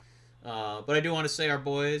 Yeah. But I do want to say our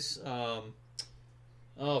boys.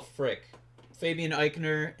 Fabian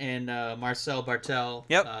Eichner and Marcel Bartel.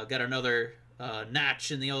 Yep. Got another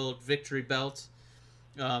notch in the old victory belt.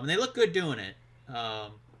 And they look good doing it.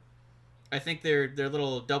 I think their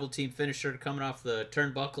little double team finisher coming off the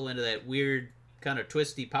turnbuckle into that weird kind of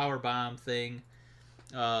twisty power bomb thing.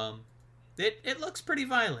 It looks pretty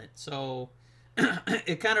violent. So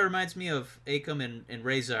it kind of reminds me of Akam and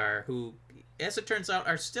Razor, who, as it turns out,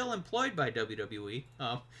 are still employed by WWE.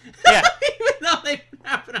 Even though they've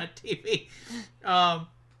not been on TV.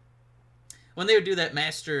 When they would do that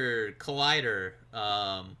Master Collider,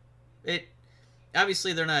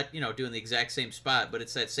 obviously they're not, doing the exact same spot, but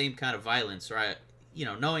it's that same kind of violence, right?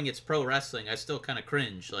 Knowing it's pro wrestling, I still kind of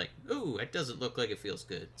cringe, like, ooh, it doesn't look like it feels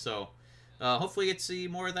good. So, Hopefully get to see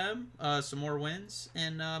more of them, some more wins.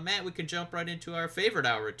 And Matt, we can jump right into our favorite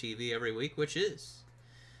hour of TV every week, which is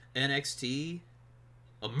NXT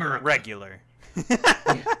America. Regular.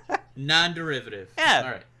 Non-derivative. Yeah.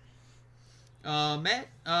 All right. Matt,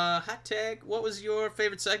 hot tag, what was your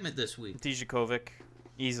favorite segment this week? Dijakovic,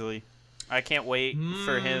 easily. I can't wait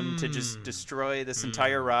for him to just destroy this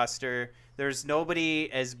entire roster. There's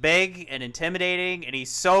nobody as big and intimidating, and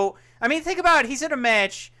he's so... I mean, think about it. He's in a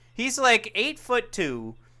match. He's like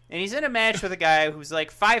 8'2", and he's in a match with a guy who's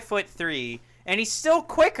like 5'3", and he's still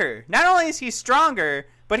quicker. Not only is he stronger,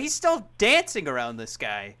 but he's still dancing around this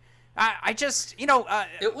guy. I just,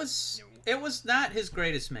 It was not his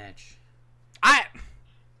greatest match.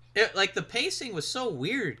 The pacing was so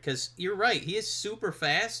weird, because you're right, he is super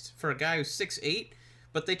fast for a guy who's 6'8",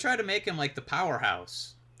 but they try to make him like the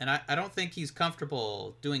powerhouse, and I don't think he's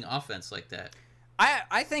comfortable doing offense like that.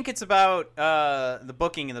 I think it's about the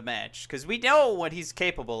booking of the match, because we know what he's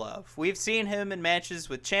capable of. We've seen him in matches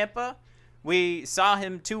with Ciampa. We saw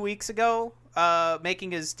him 2 weeks ago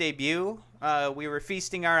making his debut. We were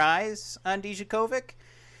feasting our eyes on Dijakovic.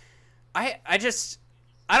 I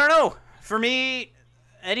don't know. For me,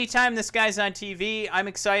 anytime this guy's on TV, I'm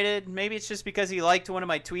excited. Maybe it's just because he liked one of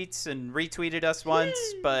my tweets and retweeted us once,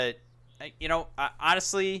 but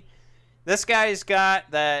honestly, this guy's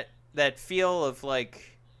got that feel of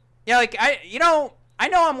like, I know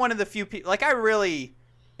I'm one of the few people, like, I really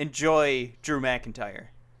enjoy Drew McIntyre.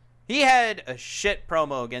 He had a shit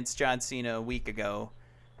promo against John Cena a week ago,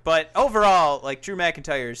 but overall, like, Drew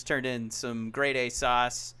McIntyre's turned in some grade A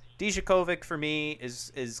sauce. Dijakovic for me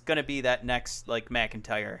is gonna be that next, like,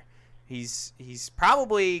 McIntyre. He's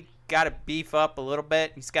probably got to beef up a little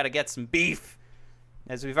bit. He's got to get some beef,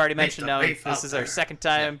 as we've already mentioned. Now this is our second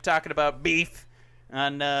time talking about beef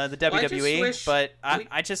on the WWE.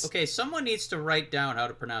 I just okay. Someone needs to write down how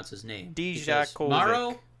to pronounce his name. Dijakovic.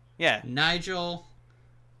 Mauro, yeah, Nigel.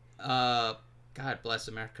 God bless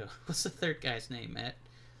America. What's the third guy's name, Matt?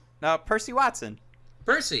 Percy Watson.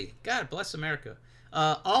 Percy. God bless America.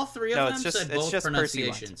 All three of them said both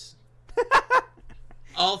pronunciations.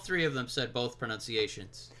 All three of them said both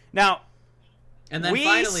pronunciations. Now, and then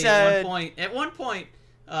finally, at one point,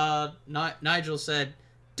 Nigel said,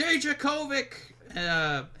 Dijakovic,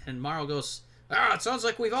 and Mauro goes, it sounds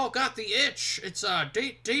like we've all got the itch. It's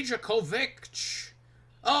Dijakovic.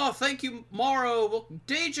 Oh, thank you, Mauro. Well,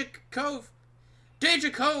 Dijakov,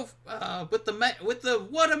 with the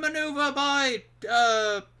what a maneuver by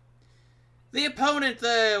the opponent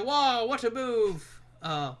there. Wow, what a move.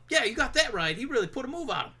 Yeah, you got that right. He really put a move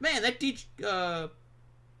on him. Man, that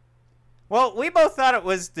well, we both thought it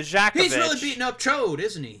was Dijakovic. He's really beating up Chode,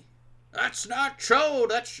 isn't he? That's not Chode,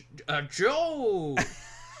 that's Joe.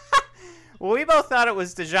 Well, we both thought it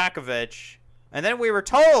was Dijakovic, and then we were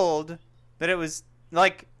told that it was,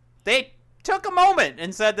 like, they took a moment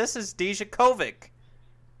and said this is Dijakovic.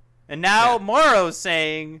 And now Mauro's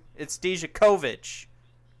saying it's Dijakovic.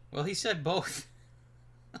 Well, he said both.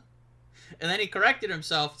 And then he corrected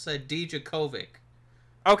himself and said Dijakovic.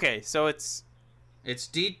 Okay, so it's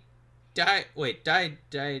Dijakovic.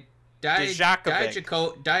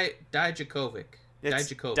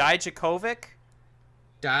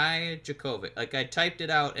 Dijakovic. Like, I typed it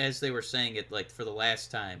out as they were saying it, like, for the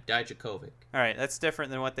last time. Dijakovic. All right, that's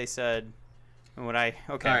different than what they said. Okay.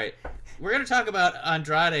 All right. We're going to talk about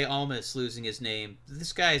Andrade Almas losing his name.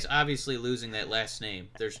 This guy is obviously losing that last name.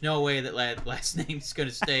 There's no way that last name is going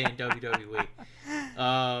to stay in WWE.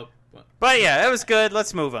 But yeah, that was good.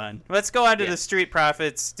 Let's move on. Let's go on to the Street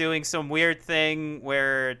Profits doing some weird thing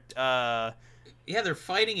where... Yeah, they're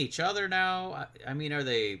fighting each other now. I mean, are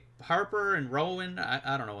they Harper and Rowan?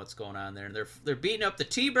 I don't know what's going on there. They're beating up the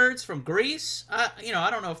T-Birds from Greece. I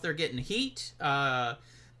don't know if they're getting heat.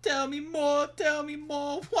 Tell me more.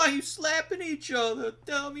 Why you slapping each other?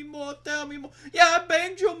 Tell me more. Yeah, I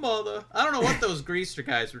banged your mother. I don't know what those Greaser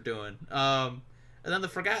guys were doing. And then the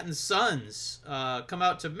Forgotten Sons come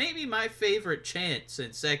out to maybe my favorite chant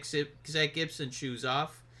since Zach Gibson shoes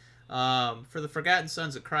off. For the Forgotten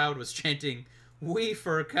Sons, the crowd was chanting, "We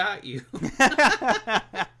forgot you."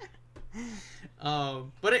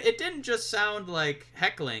 But it didn't just sound like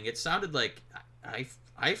heckling. It sounded like, I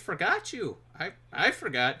forgot you. I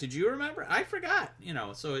forgot. Did you remember? I forgot.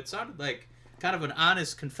 So it sounded like kind of an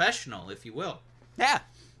honest confessional, if you will. Yeah.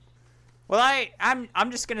 Well,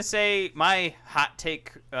 I'm just gonna say my hot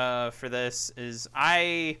take for this is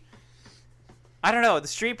I don't know. The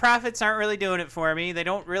Street Profits aren't really doing it for me. They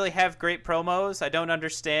don't really have great promos. I don't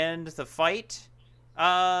understand the fight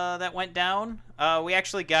that went down. We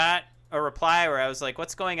actually got a reply where I was like,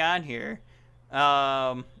 "What's going on here?"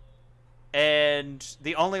 And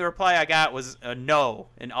the only reply I got was a no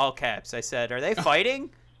in all caps. I said, "Are they fighting?"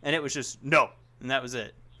 And it was just no, and that was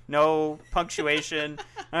it. No punctuation.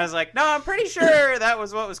 I was like, "No, I'm pretty sure that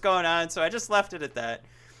was what was going on." So I just left it at that.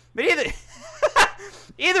 But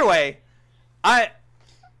either way, I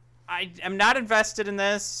am not invested in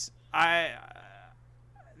this.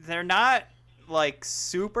 They're not like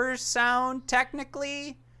super sound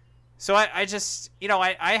technically. So I just,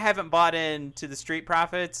 I haven't bought into the Street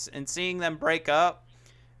Profits, and seeing them break up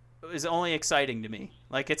is only exciting to me.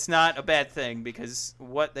 Like, it's not a bad thing because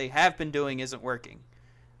what they have been doing isn't working.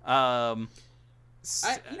 I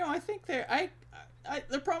think their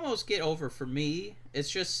promos get over for me. It's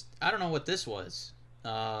just, I don't know what this was.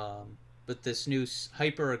 But this new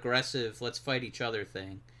hyper aggressive, let's fight each other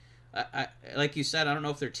thing. I like you said, I don't know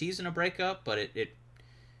if they're teasing a breakup, but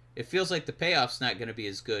it feels like the payoff's not going to be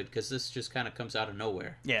as good because this just kind of comes out of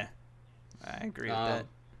nowhere. Yeah, I agree with that.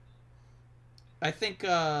 I think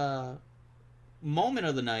moment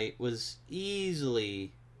of the night was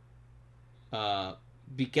easily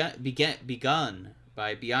begun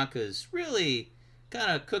by Bianca's really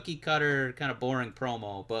kind of cookie cutter, kind of boring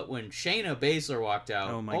promo. But when Shayna Baszler walked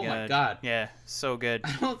out, oh my god, yeah, so good.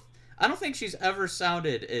 I don't think she's ever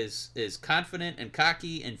sounded as confident and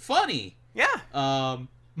cocky and funny. Yeah.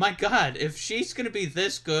 My God, if she's gonna be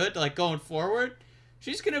this good, like going forward,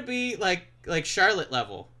 she's gonna be like Charlotte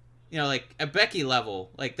level, like a Becky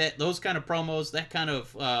level, like that. Those kind of promos, that kind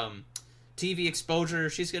of TV exposure.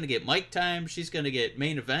 She's gonna get mic time. She's gonna get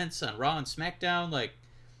main events on Raw and SmackDown. Like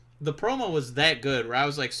the promo was that good, where I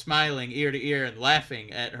was like smiling ear to ear and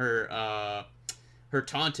laughing at her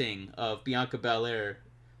taunting of Bianca Belair.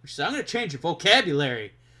 She said, "I'm gonna change your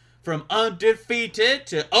vocabulary from undefeated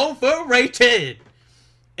to overrated."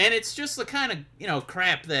 And it's just the kind of,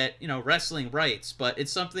 crap that, wrestling writes, but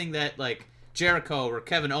it's something that, like, Jericho or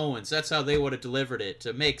Kevin Owens, that's how they would have delivered it,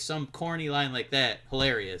 to make some corny line like that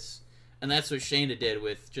hilarious. And that's what Shayna did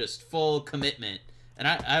with just full commitment. And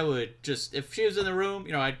I would just, if she was in the room,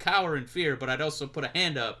 I'd cower in fear, but I'd also put a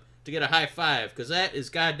hand up to get a high five, because that is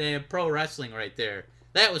goddamn pro wrestling right there.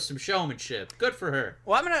 That was some showmanship. Good for her.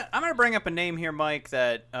 Well, I'm gonna bring up a name here, Mike,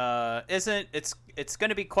 that it's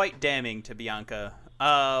gonna be quite damning to Bianca.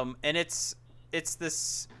 And it's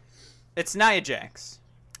Nia Jax.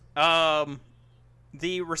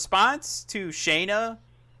 The response to Shayna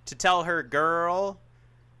to tell her girl,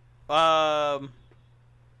 like,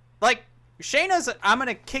 Shayna's, "I'm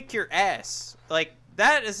gonna kick your ass." Like,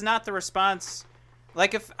 that is not the response.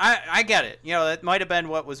 Like, if I get it, that might have been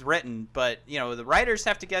what was written, but the writers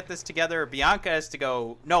have to get this together. Bianca has to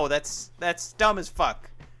go, "No, that's dumb as fuck.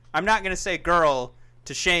 I'm not gonna say girl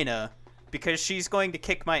to Shayna because she's going to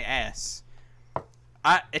kick my ass."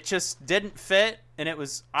 It just didn't fit, and it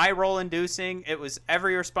was eye-roll inducing. It was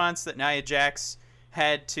every response that Nia Jax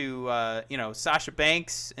had to, Sasha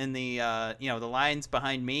Banks in the, the Lines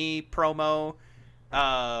Behind Me promo.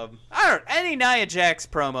 Any Nia Jax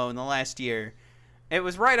promo in the last year. It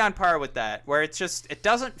was right on par with that, where it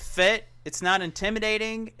doesn't fit. It's not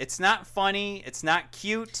intimidating. It's not funny. It's not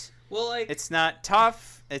cute. Well, like, it's not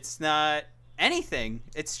tough. It's not anything.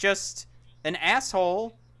 It's just an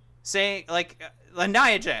asshole saying, like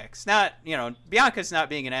Nia Jax. Not, Bianca's not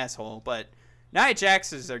being an asshole, but Nia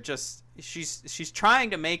Jax's are just, she's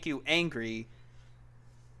trying to make you angry,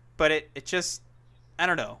 but it just, I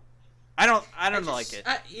don't know. I don't like it.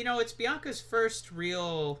 It's Bianca's first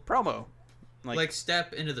real promo. Like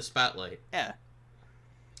step into the spotlight. Yeah.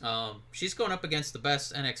 She's going up against the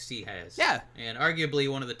best NXT has. Yeah. And arguably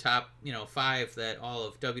one of the top, 5 that all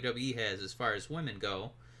of WWE has as far as women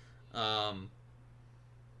go.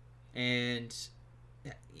 And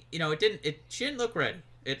she didn't look ready.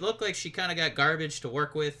 It looked like she kind of got garbage to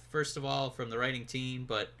work with, first of all, from the writing team,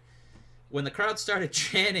 but when the crowd started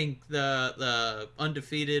chanting the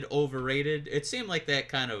undefeated, overrated, it seemed like that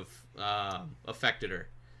kind of affected her.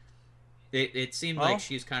 It seemed like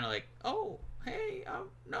she was kind of like, "Oh, hey, I'm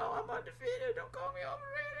undefeated. Don't call me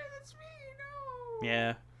overrated. That's me, no."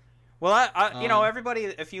 Yeah. Well, I everybody,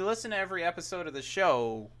 if you listen to every episode of the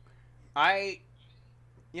show, I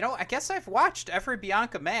guess I've watched every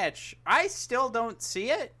Bianca match. I still don't see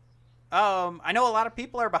it. I know a lot of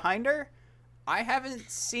people are behind her. I haven't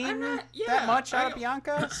seen that much out of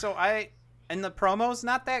Bianca, so and the promo's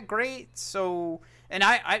not that great. So, and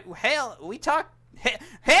we talked.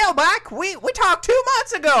 Hell, Mike, we talked 2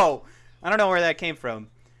 months ago. I don't know where that came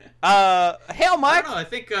from. Hell, Mike. I don't know. I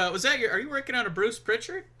think was that are you working on a Bruce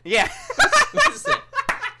Pritchard? Yeah. What is that?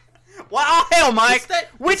 Well, hell, Mike.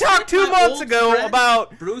 We talked 2 months ago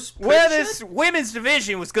about Bruce where this women's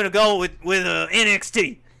division was going to go with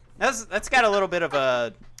NXT. That's got a little bit of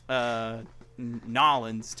a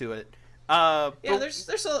Nolans to it. Yeah, there's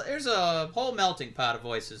a whole melting pot of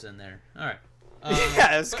voices in there. All right.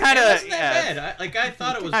 Yeah, it's kind of wasn't that bad. I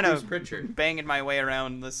thought it was kind Bruce of Pritchard. banging my way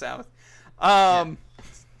around the South.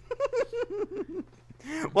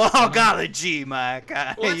 Well, golly gee, Mike,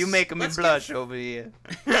 you making me blush over here.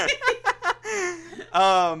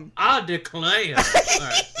 I declare. All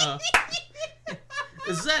right.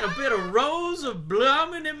 Is that a bit of rose of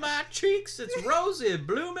blooming in my cheeks? It's rosy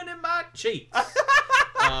blooming in my cheeks.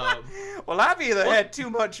 Well, I've either had too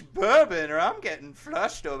much bourbon or I'm getting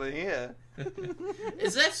flushed over here.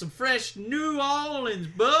 Is that some fresh New Orleans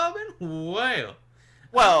bourbon? Well,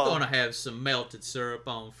 I'm gonna have some melted syrup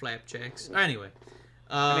on flapjacks. Anyway,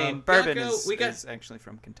 I mean, bourbon Bianca, is actually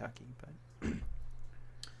from Kentucky, but.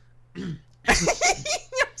 I'm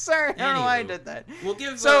sorry, I don't know why I did that. We'll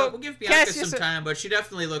give Bianca Cassius, some time, but she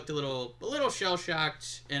definitely looked a little shell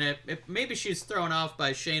shocked, and maybe she's thrown off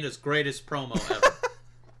by Shayna's greatest promo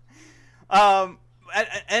ever.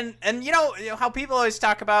 And you know how people always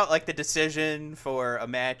talk about like the decision for a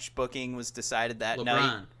match booking was decided that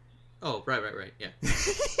night. Oh, right, yeah.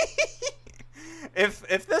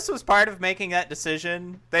 If this was part of making that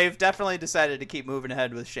decision, they've definitely decided to keep moving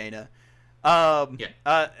ahead with Shayna.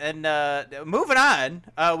 Moving on,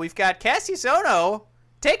 we've got Cassius Ohno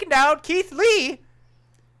taking down Keith Lee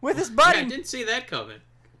with his buddy. Yeah, I didn't see that coming.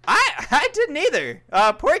 I didn't either.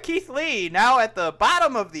 Poor Keith Lee now at the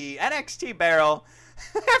bottom of the NXT barrel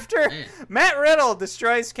after Matt Riddle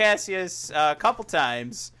destroys Cassius a couple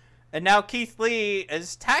times. And now Keith Lee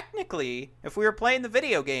is technically, if we were playing the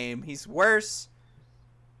video game, he's worse.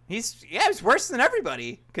 He's worse than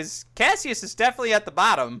everybody because Cassius is definitely at the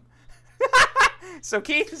bottom. So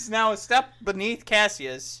Keith is now a step beneath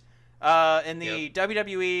Cassius in the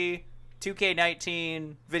WWE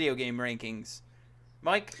 2K19 video game rankings.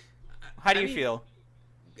 Mike, how do you feel?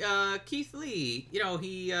 Keith Lee,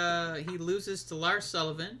 he loses to Lars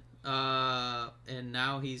Sullivan, and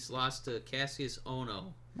now he's lost to Cassius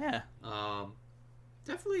Ohno. Yeah.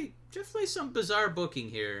 Definitely some bizarre booking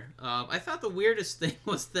here. I thought the weirdest thing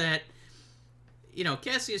was that,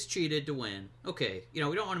 Cassius cheated to win. Okay, we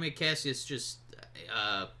don't want to make Cassius just,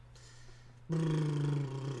 I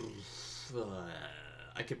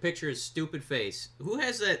can picture his stupid face. Who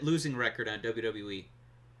has that losing record on WWE?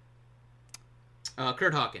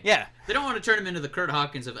 Kurt Hawkins. Yeah. They don't want to turn him into the Kurt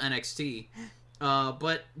Hawkins of NXT.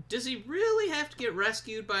 But does he really have to get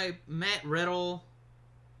rescued by Matt Riddle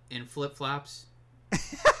in flip-flops?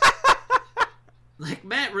 Like,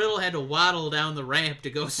 Matt Riddle had to waddle down the ramp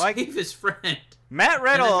to go save his friend. Matt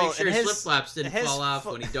Riddle and then make sure and his flip-flops didn't fall off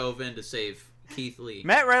when he dove in to save Keith Lee.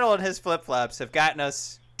 Matt Riddle and his flip-flops have gotten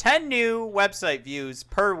us 10 new website views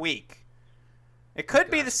per week. It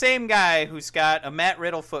could be the same guy who's got a Matt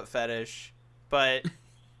Riddle foot fetish, but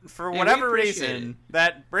for whatever reason,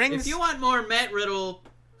 that brings... If you want more Matt Riddle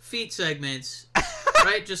feet segments,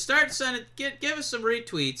 right, just start sending... Give us some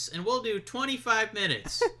retweets, and we'll do 25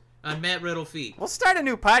 minutes on Matt Riddle feet. We'll start a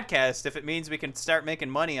new podcast if it means we can start making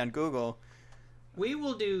money on Google. We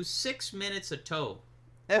will do 6 minutes a toe.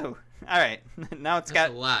 Oh, all right. Now That's a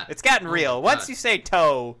lot. It's gotten real. Once you say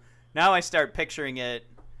toe, now I start picturing it,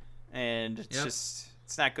 and it's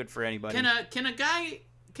it's not good for anybody. Can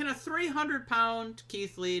a 300-pound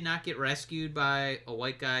Keith Lee not get rescued by a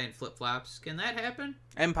white guy in flip-flops? Can that happen?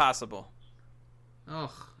 Impossible.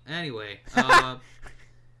 Oh, anyway.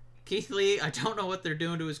 Keith Lee, I don't know what they're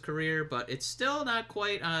doing to his career, but it's still not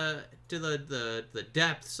quite to the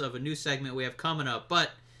depths of a new segment we have coming up.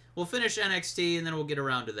 But we'll finish NXT, and then we'll get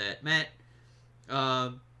around to that. Matt,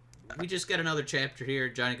 we just got another chapter here.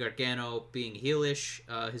 Johnny Gargano being heelish.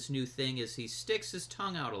 His new thing is he sticks his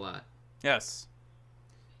tongue out a lot. Yes.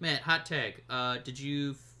 Matt, hot tag.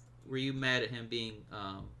 Were you mad at him being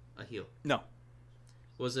a heel? No.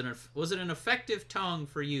 Was it an effective tongue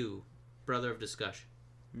for you, brother of discussion?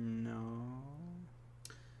 No.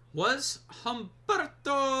 Was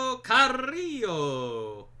Humberto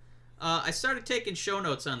Carrillo. I started taking show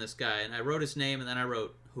notes on this guy, and I wrote his name, and then I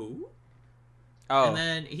wrote, who? Oh. And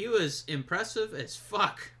then he was impressive as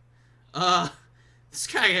fuck. This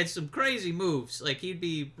guy had some crazy moves. Like, he'd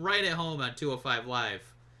be right at home on 205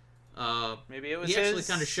 Live. Maybe it was he actually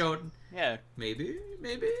kind of showed... Yeah. Maybe.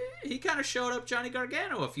 He kind of showed up Johnny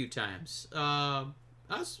Gargano a few times. I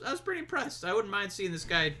was pretty impressed. I wouldn't mind seeing this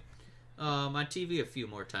guy on TV a few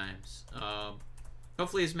more times.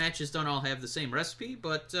 Hopefully his matches don't all have the same recipe,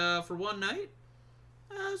 but for one night,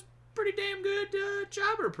 it was pretty damn good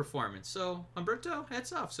jobber performance. So, Humberto,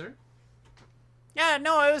 hats off, sir. Yeah,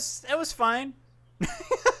 no, it was fine.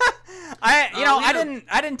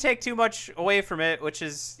 I didn't take too much away from it, which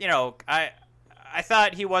is, I I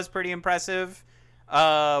thought he was pretty impressive.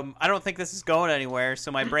 I don't think this is going anywhere,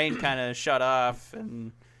 so my brain kind of shut off.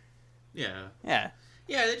 And yeah.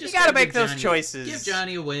 You They just gotta gotta make give those Johnny- choices. Give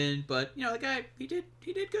Johnny a win, but the guy he did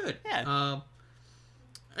good. Yeah.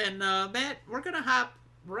 And Matt, we're gonna hop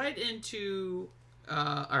right into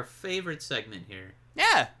our favorite segment here.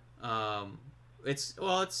 Yeah. Let's.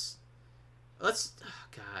 Oh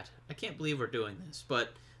God, I can't believe we're doing this,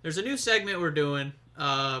 but there's a new segment we're doing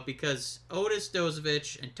because Otis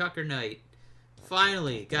Dozovich and Tucker Knight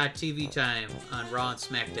finally got TV time on Raw and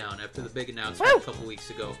SmackDown after the big announcement a couple weeks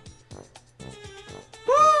ago.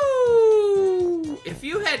 Woo! If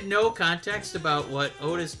you had no context about what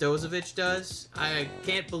Otis Dozovich does, I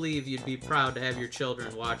can't believe you'd be proud to have your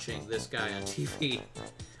children watching this guy on TV.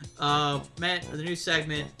 Matt, the new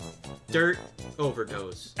segment, Dirt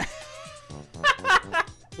Overdose.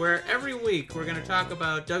 Where every week we're going to talk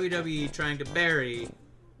about WWE trying to bury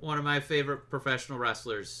one of my favorite professional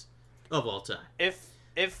wrestlers of all time.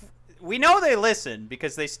 If we know they listen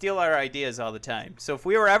because they steal our ideas all the time. So if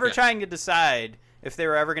we were ever trying to decide if they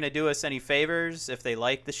were ever going to do us any favors, if they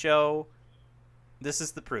like the show, this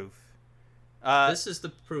is the proof. This is the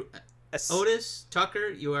proof. Otis, Tucker,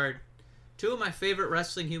 you are two of my favorite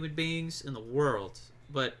wrestling human beings in the world.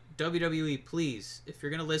 But WWE, please, if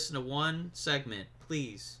you're going to listen to one segment,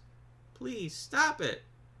 please stop it.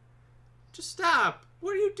 Just stop.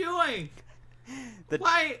 What are you doing?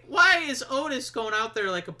 Why is Otis going out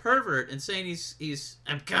there like a pervert and saying he's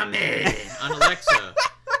I'm coming on Alexa?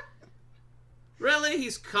 Really?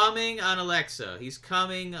 He's coming on Alexa. He's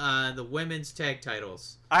coming on the women's tag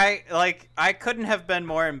titles. I couldn't have been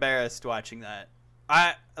more embarrassed watching that.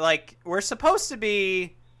 We're supposed to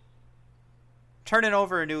be turning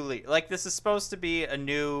over a new leaf. Like, this is supposed to be a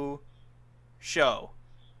new show.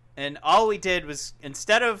 And all we did was,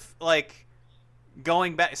 instead of,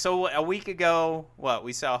 going back... So, a week ago,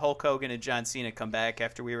 we saw Hulk Hogan and John Cena come back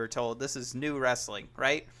after we were told this is new wrestling,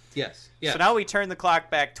 right? Yes. Yeah. So now we turn the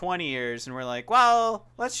clock back 20 years, and we're like, well,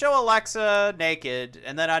 let's show Alexa naked.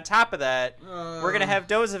 And then on top of that, we're going to have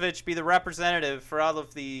Dozovich be the representative for all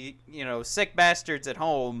of the, sick bastards at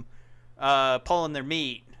home pulling their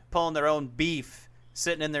meat, pulling their own beef,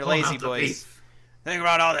 sitting in their lazy boys. Think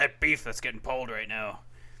about all that beef that's getting pulled right now.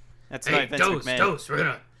 That's hey, Vince McMahon. Dose, we're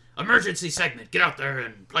gonna emergency segment. Get out there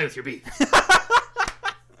and play with your beef.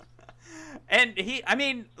 And he,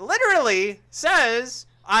 literally says,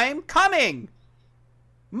 I'm coming.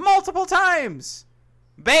 Multiple times.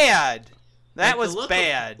 Bad. That was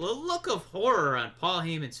bad. The look of horror on Paul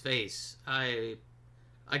Heyman's face. I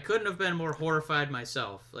couldn't have been more horrified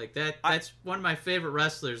myself. That's one of my favorite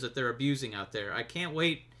wrestlers that they're abusing out there. I can't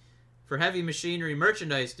wait for Heavy Machinery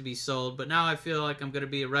merchandise to be sold, but now I feel like I'm going to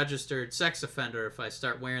be a registered sex offender if I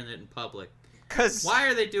start wearing it in public. Because why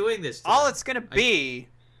are they doing this to all them? It's going to be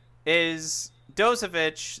is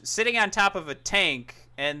Dozovich sitting on top of a tank,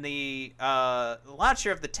 and the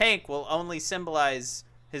launcher of the tank will only symbolize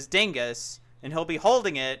his dingus, and he'll be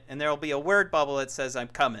holding it, and there will be a word bubble that says, I'm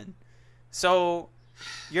coming. So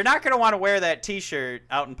you're not going to want to wear that T-shirt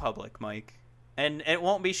out in public, Mike. And it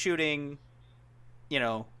won't be shooting,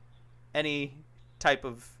 any type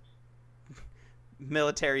of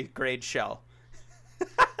military-grade shell.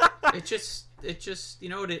 It just it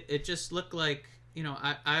just looked like,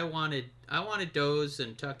 I wanted Doze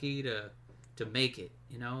and Tucky to make it,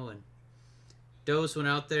 and Doze went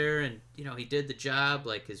out there and, he did the job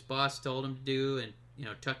like his boss told him to do, and,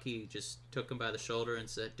 Tucky just took him by the shoulder and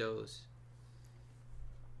said, Doze,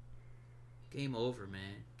 game over,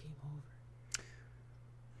 man. Game over.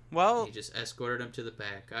 Well, and he just escorted him to the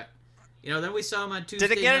back. Then we saw him on Tuesday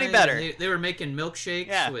did it get night, any better? They were making milkshakes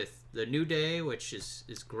Yeah. with the New Day, which is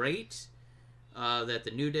great. That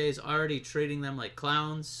the New Day is already treating them like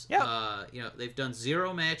clowns. Yeah. They've done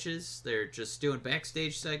 0 matches. They're just doing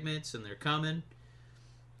backstage segments, and they're coming.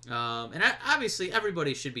 Obviously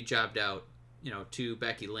everybody should be jobbed out, to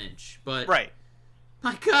Becky Lynch. But right.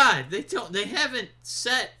 my God, they haven't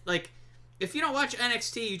set, if you don't watch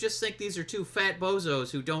NXT, you just think these are two fat bozos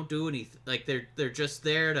who don't do anything. They're just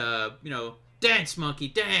there to, dance, monkey,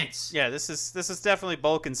 dance. Yeah, this is definitely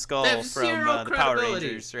Bulk and Skull They have from zero the Power credibility.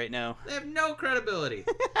 Rangers right now. They have no credibility.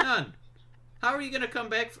 None. How are you going to come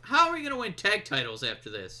back? How are you going to win tag titles after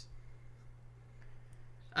this?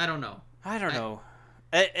 I don't know. I don't know.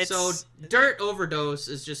 So Dirt Overdose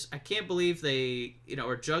is just, I can't believe they,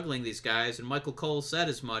 are juggling these guys, and Michael Cole said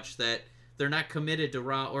as much, that they're not committed to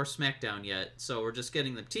Raw or SmackDown yet, so we're just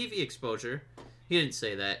getting them TV exposure. He didn't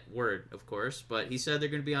say that word, of course, but he said they're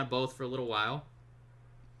going to be on both for a little while.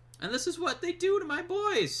 And this is what they do to my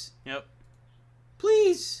boys. Yep.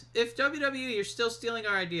 please, if WWE, you're still stealing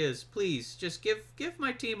our ideas, please just give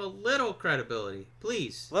my team a little credibility,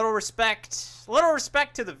 please. Little respect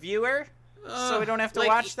to the viewer, so we don't have to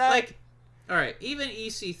watch that. Like, all right, even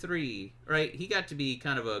EC3, right? He got to be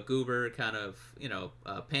kind of a goober, kind of,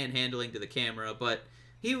 panhandling to the camera, but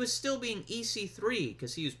he was still being EC3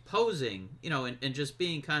 because he was posing, and just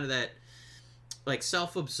being kind of that, like,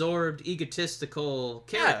 self-absorbed, egotistical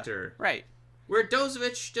character. Yeah, right. Where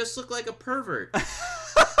Dozovich just looked like a pervert.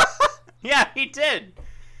 Yeah, he did.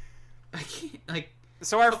 I can't, like...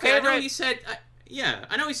 So our favorite... I know he said...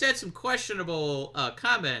 I know he said some questionable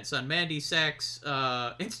comments on Mandy Sack's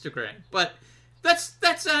Instagram, but that's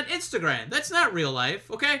on Instagram. That's not real life,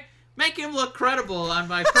 okay? Make him look credible on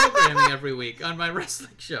my programming every week on my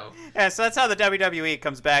wrestling show. Yeah, so that's how the WWE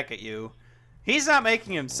comes back at you. He's not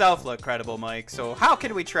making himself look credible, Mike, so how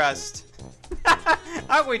can we trust...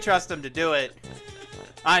 how can we trust him to do it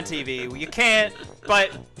on TV? You can't,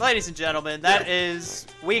 but, ladies and gentlemen, that is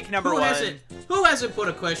week number 1. Who hasn't put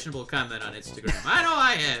a questionable comment on Instagram? I know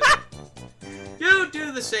I have. You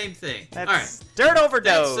do the same thing. That's all right. Dirt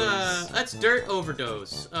Overdose. That's Dirt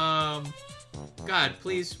Overdose. God,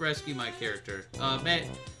 please rescue my character. Matt,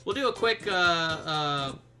 we'll do a quick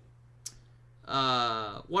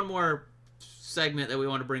one more segment that we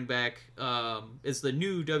want to bring back. Is the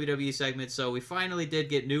new WWE segment. So we finally did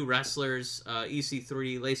get new wrestlers.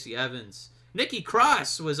 EC3, Lacey Evans. Nikki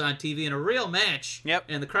Cross was on TV in a real match. Yep.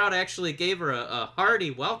 And the crowd actually gave her a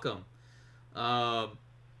hearty welcome. And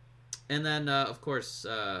then, of course,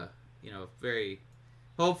 very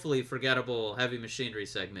hopefully forgettable Heavy Machinery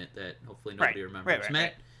segment that hopefully nobody remembers. Right.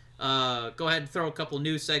 Matt, go ahead and throw a couple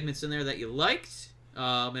new segments in there that you liked.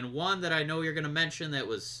 And one that I know you're going to mention that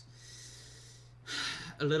was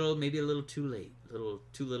maybe a little too late.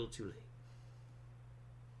 Too little too late.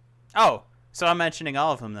 Oh, so I'm mentioning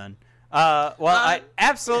all of them then. I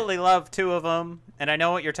absolutely love 2 of them, and I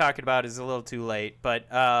know what you're talking about is a little too late,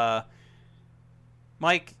 but,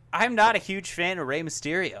 Mike, I'm not a huge fan of Rey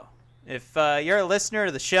Mysterio. If you're a listener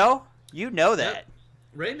to the show, you know that. Yep.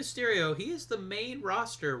 Rey Mysterio, he is the main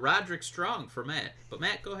roster Roderick Strong for Matt. But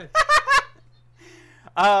Matt, go ahead.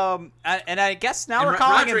 And I guess now we're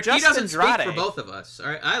calling Roderick, him just Andrade. He doesn't speak for both of us. All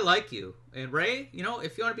right, I like you. And Ray,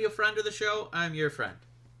 if you want to be a friend of the show, I'm your friend.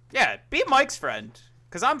 Yeah, be Mike's friend.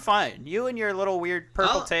 Because I'm fine. You and your little weird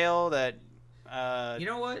purple tail that... You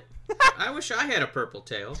know what? I wish I had a purple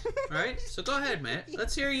tail. All right? So go ahead, Matt.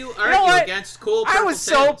 Let's hear you argue against cool purple tails. I was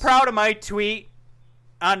so proud of my tweet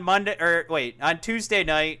on Tuesday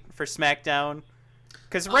night for SmackDown.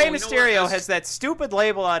 Because Rey Mysterio has that stupid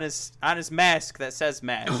label on his mask that says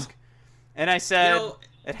mask. And I said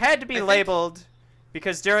it had to be labeled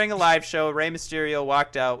because during a live show, Rey Mysterio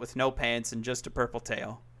walked out with no pants and just a purple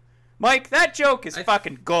tail. Mike, that joke is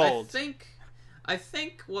fucking gold. I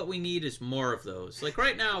think what we need is more of those. Like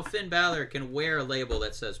right now, Finn Balor can wear a label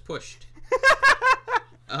that says pushed.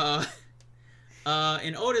 And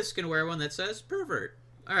Otis can wear one that says pervert.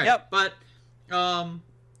 All right. Yep. But,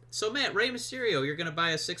 so Matt, Rey Mysterio, you're going to buy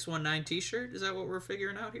a 619 t-shirt? Is that what we're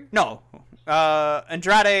figuring out here? No.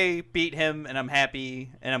 Andrade beat him, and I'm happy,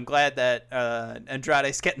 and I'm glad that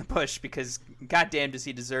Andrade's getting the push because goddamn does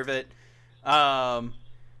he deserve it.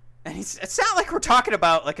 And it's not like we're talking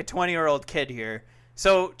about like a 20-year-old kid here.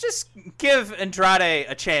 So just give Andrade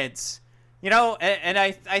a chance. And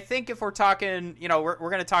I think if we're talking, we're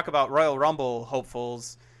going to talk about Royal Rumble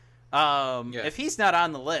hopefuls. If he's not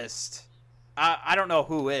on the list, I don't know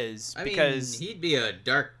who is. I mean, he'd be a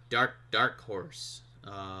dark horse.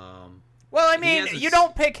 Well, I mean, you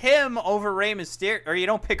don't pick him over Rey Mysterio, or you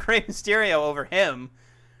don't pick Rey Mysterio over him.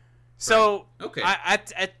 So, right. Okay.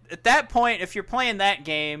 At that point, if you're playing that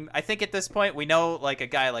game, I think at this point we know like a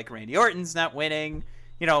guy like Randy Orton's not winning.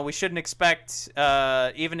 We shouldn't expect,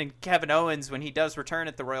 even in Kevin Owens, when he does return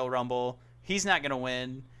at the Royal Rumble, he's not going to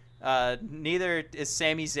win. Neither is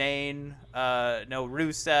Sami Zayn, no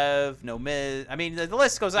Rusev, no Miz. I mean, the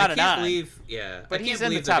list goes on and on. But I can't believe they're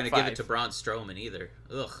going to give it to Braun Strowman either.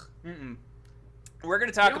 Ugh. Mm-mm. We're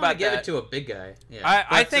going to talk about that. Give it to a big guy. Yeah.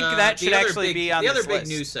 I think that should actually be on this list. The other big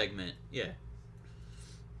news segment,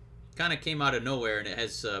 kind of came out of nowhere, and it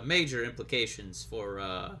has major implications for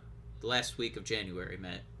the last week of January,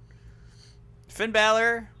 Matt. Finn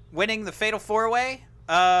Balor winning the Fatal 4-Way,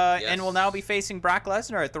 yes. and will now be facing Brock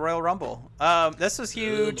Lesnar at the Royal Rumble. This was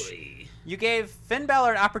huge. Oh, you gave Finn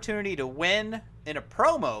Balor an opportunity to win in a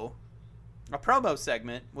promo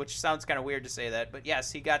segment, which sounds kind of weird to say that, but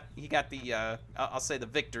yes, he got the I'll say the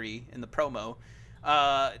victory in the promo,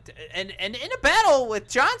 and in a battle with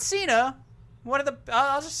John Cena, one of the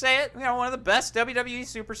I'll just say it, one of the best WWE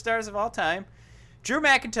superstars of all time. Drew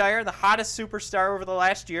McIntyre, the hottest superstar over the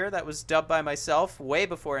last year, that was dubbed by myself way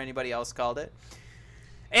before anybody else called it.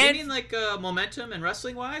 And you mean like momentum and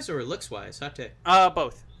wrestling wise or looks wise? Hot take.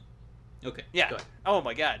 Both. Okay. Yeah. Go ahead. Oh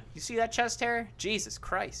my God. You see that chest hair? Jesus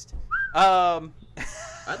Christ. I'd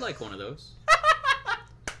like one of those.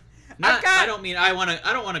 I don't mean I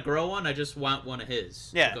don't want to grow one. I just want one of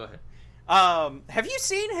his. Yeah. So go ahead. Have you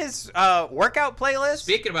seen his workout playlist?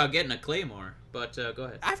 Speaking about getting a Claymore, but go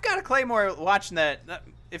ahead. I've got a Claymore watching that.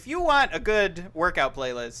 If you want a good workout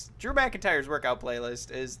playlist, Drew McIntyre's workout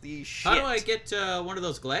playlist is the shit. How do I get one of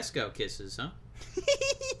those Glasgow kisses, huh?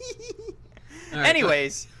 All right,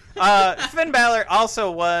 Anyways, Finn Balor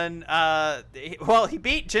also won. He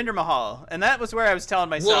beat Jinder Mahal, and that was where I was telling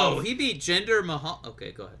myself. Whoa, he beat Jinder Mahal.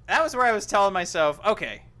 Okay, go ahead. That was where I was telling myself,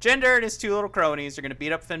 okay, Jinder and his two little cronies are going to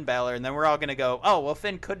beat up Finn Balor, and then we're all going to go, oh, well,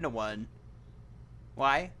 Finn couldn't have won.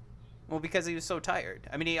 Why? Well, because he was so tired.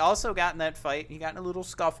 I mean, he also got in that fight. He got in a little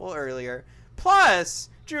scuffle earlier. Plus,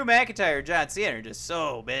 Drew McIntyre and John Cena are just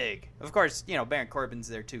so big. Of course, Baron Corbin's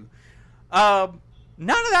there, too. None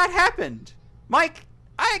of that happened. Mike,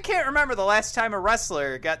 I can't remember the last time a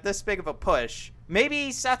wrestler got this big of a push.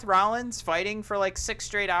 Maybe Seth Rollins fighting for like 6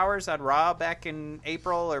 straight hours on Raw back in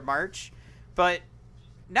April or March. But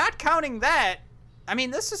not counting that, I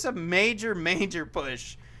mean, this is a major, major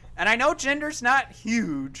push. And I know Jinder's not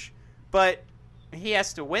huge, but he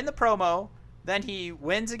has to win the promo. Then he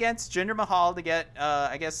wins against Jinder Mahal to get,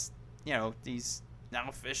 I guess, he's now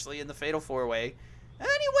officially in the Fatal 4-Way. And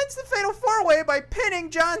then he wins the Fatal 4-Way by pinning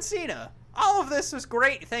John Cena. All of this was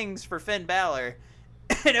great things for Finn Balor.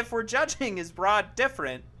 And if we're judging his broad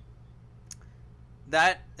different,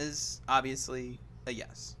 that is obviously a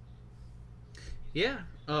yes. Yeah.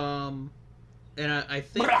 And I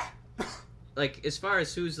think like as far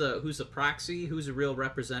as who's the proxy, who's a real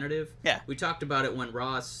representative. Yeah. We talked about it when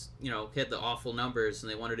Ross, had the awful numbers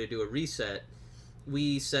and they wanted to do a reset.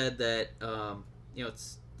 We said that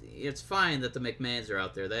it's fine that the McMahons are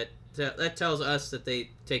out there. That tells us that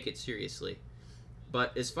they take it seriously.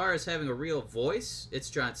 But as far as having a real voice, it's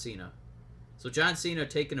John Cena. So John Cena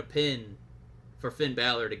taking a pin for Finn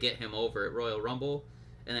Balor to get him over at Royal Rumble,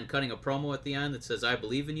 and then cutting a promo at the end that says "I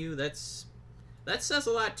believe in you." That says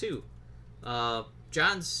a lot too.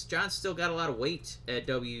 John's still got a lot of weight at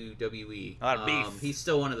WWE. A lot of beef. He's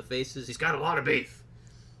still one of the faces. He's got a lot of beef.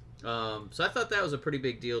 So I thought that was a pretty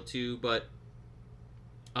big deal too. But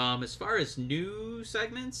as far as new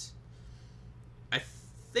segments, I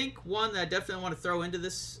think one that I definitely want to throw into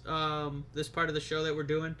this this part of the show that we're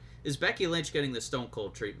doing is Becky Lynch getting the Stone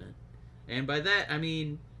Cold treatment. And by that, I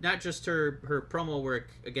mean not just her promo work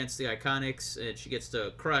against the Iconics, and she gets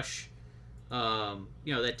to crush,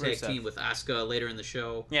 that tag team with Asuka later in the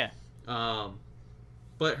show. Yeah.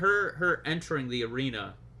 But her entering the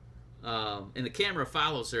arena, and the camera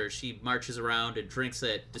follows her. She marches around and drinks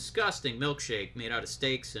that disgusting milkshake made out of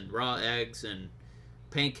steaks and raw eggs and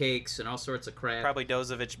pancakes and all sorts of crap. Probably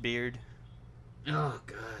Dozovich beard. Oh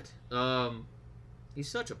God. He's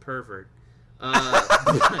such a pervert.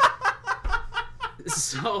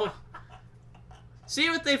 So, see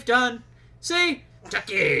what they've done? See?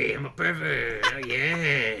 Chucky, I'm a pervert. Oh,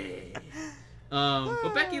 yeah.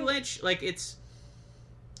 But Becky Lynch, like, it's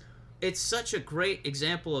such a great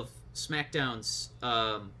example of SmackDown's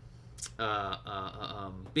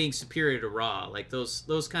being superior to Raw. Like,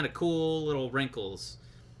 those kind of cool little wrinkles.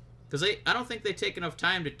 Because I don't think they take enough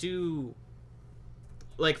time to do,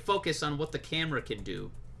 like, focus on what the camera can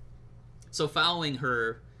do. So following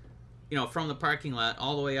her, from the parking lot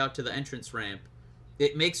all the way out to the entrance ramp,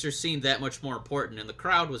 it makes her seem that much more important. And the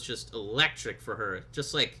crowd was just electric for her.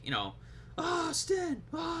 Just like, Austin.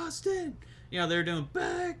 They're doing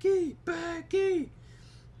Becky.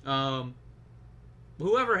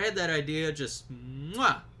 Whoever had that idea, just,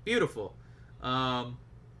 beautiful.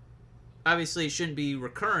 Obviously, it shouldn't be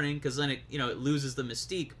recurring because then it loses the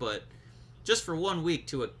mystique. But just for 1 week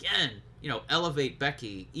to again, elevate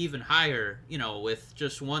Becky even higher, with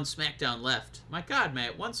just one SmackDown left. My God,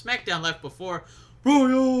 man, one SmackDown left before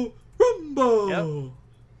Royal Rumble. Yep.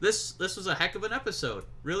 This was a heck of an episode.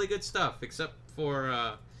 Really good stuff, except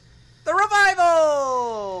for The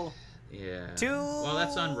Revival. Yeah. Well,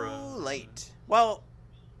 that's on Raw. Late. Well,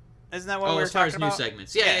 isn't that what we were as far as talking about? new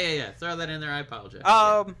segments. Yeah. Throw that in there. I apologize.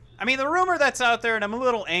 I mean, the rumor that's out there, and I'm a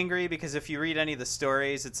little angry because if you read any of the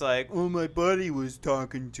stories, it's like, oh, my buddy was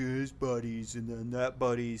talking to his buddies, and then that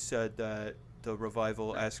buddy said that the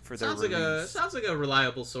Revival asked for their release. Sounds like a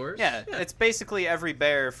reliable source. Yeah, it's basically every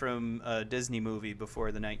bear from a Disney movie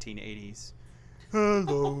before the 1980s.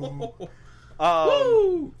 Hello.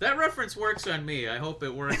 Woo! That reference works on me. I hope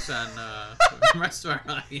it works on the rest of our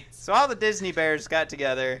audience. So all the Disney Bears got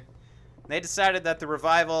together. They decided that the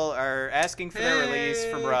Revival are asking for their release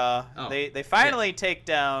from Raw. Oh, They finally take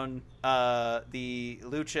down the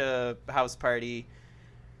Lucha House Party.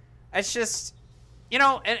 It's just,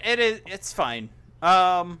 it's fine.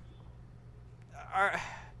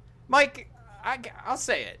 Mike, I'll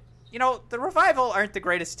say it. The Revival aren't the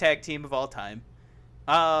greatest tag team of all time.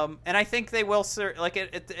 And I think they will,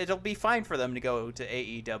 it'll be fine for them to go to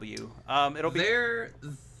AEW.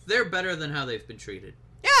 They're better than how they've been treated.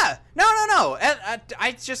 Yeah, no.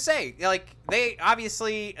 I just say, they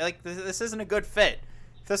obviously, this isn't a good fit.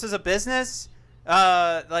 If this is a business,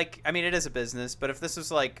 it is a business, but if this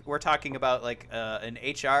was, we're talking about, an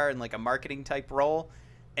HR and, a marketing type role,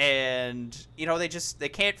 and, they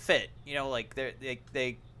can't fit.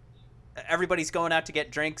 Everybody's going out to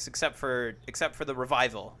get drinks except for the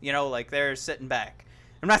Revival. They're sitting back.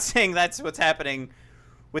 I'm not saying that's what's happening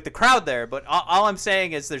with the crowd there, but all I'm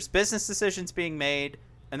saying is there's business decisions being made,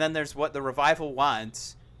 and then there's what the Revival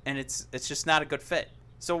wants, and it's just not a good fit.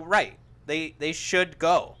 So right, they should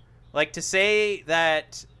go. To say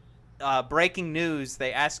that breaking news,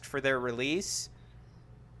 they asked for their release,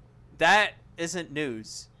 that isn't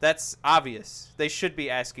news. That's obvious. They should be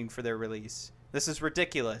asking for their release. This is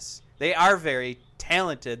ridiculous. They are very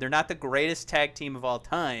talented. They're not the greatest tag team of all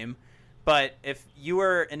time, but if you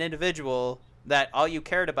were an individual that all you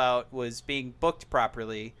cared about was being booked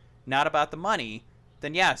properly, not about the money,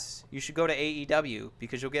 then yes, you should go to AEW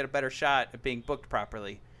because you'll get a better shot at being booked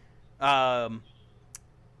properly. And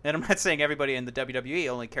I'm not saying everybody in the WWE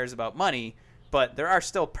only cares about money, but there are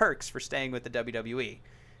still perks for staying with the WWE.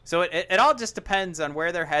 So it all just depends on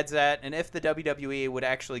where their head's at and if the WWE would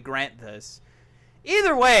actually grant this.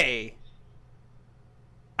 Either way,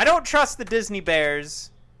 I don't trust the Disney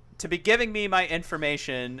Bears to be giving me my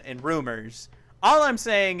information and rumors. All I'm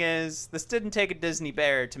saying is this didn't take a Disney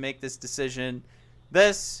Bear to make this decision.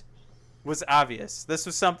 This was obvious. This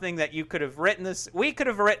was something that you could have written this. We could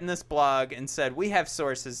have written this blog and said, we have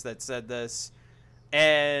sources that said this.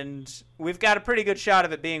 And we've got a pretty good shot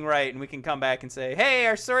of it being right. And we can come back and say, hey,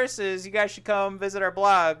 our sources, you guys should come visit our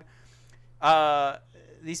blog.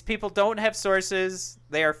 These people don't have sources.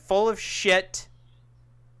 They are full of shit.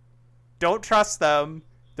 Don't trust them.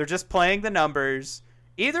 They're just playing the numbers.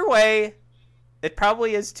 Either way, it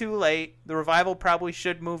probably is too late. The Revival probably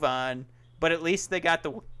should move on. But at least they got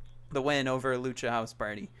the win over Lucha House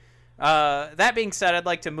Party. That being said, I'd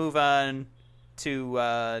like to move on to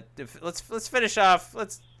let's finish off.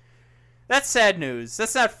 That's sad news.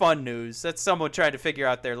 That's not fun news. That's someone trying to figure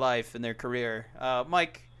out their life and their career.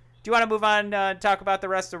 Mike, do you want to move on and talk about the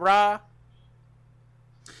rest of Raw?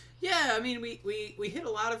 Yeah, I mean, we hit a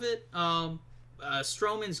lot of it.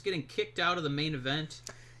 Strowman's getting kicked out of the main event.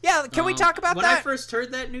 Yeah, can we talk about when that? When I first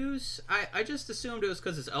heard that news, I just assumed it was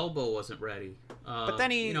because his elbow wasn't ready. But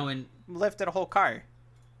then he lifted a whole car.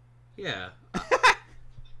 Yeah.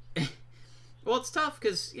 Well, it's tough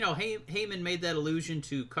because, Heyman made that allusion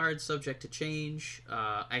to cards subject to change.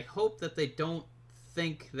 I hope that they don't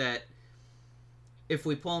think that if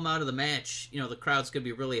we pull him out of the match, the crowd's going to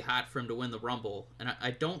be really hot for him to win the Rumble. And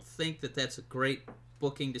I don't think that that's a great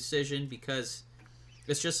booking decision because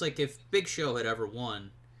it's just like if Big Show had ever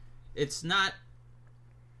won, it's not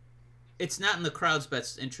in the crowd's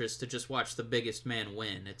best interest to just watch the biggest man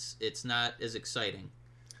win. It's not as exciting.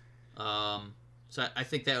 So I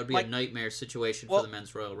think that would be a nightmare situation for the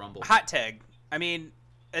Men's Royal Rumble. Hot tag. I mean,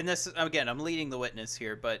 and this, again, I'm leading the witness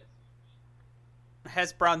here, but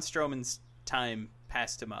has Braun Strowman's time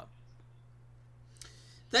passed him up?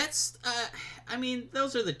 That's,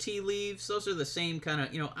 those are the tea leaves. Those are the same kind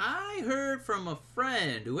of, I heard from a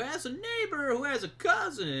friend who has a neighbor who has a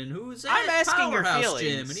cousin who's at Powerhouse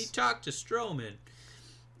Gym, and he talked to Strowman.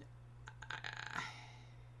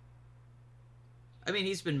 I mean,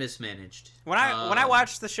 he's been mismanaged. When I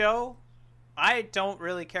watch the show, I don't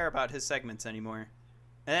really care about his segments anymore.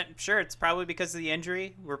 And sure, it's probably because of the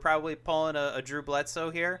injury. We're probably pulling a Drew Bledsoe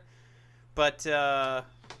here. But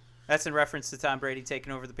that's in reference to Tom Brady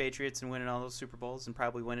taking over the Patriots and winning all those Super Bowls and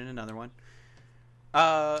probably winning another one.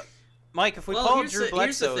 Mike, if we pull Drew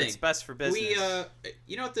Bledsoe, it's best for business.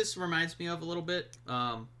 You know what this reminds me of a little bit?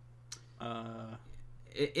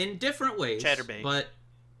 In different ways. Chatterbait. But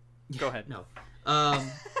go ahead. No.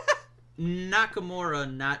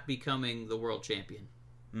 Nakamura not becoming the world champion.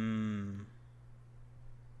 And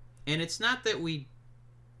it's not that we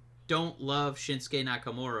don't love Shinsuke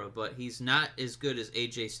Nakamura, but he's not as good as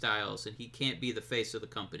AJ Styles, and he can't be the face of the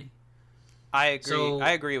company. I agree.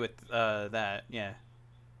 I agree with that. Yeah.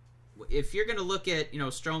 if you're gonna look at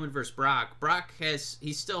Strowman versus Brock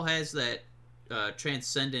he still has that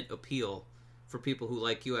transcendent appeal for people who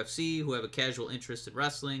like UFC, who have a casual interest in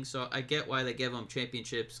wrestling. So I get why they give him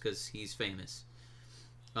championships, because he's famous.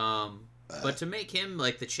 But to make him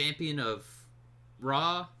like the champion of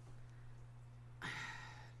Raw,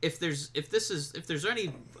 if there's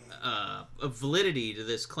any validity to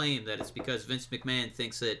this claim that it's because Vince McMahon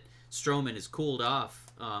thinks that Strowman is cooled off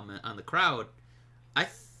on the crowd, I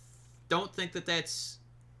don't think that that's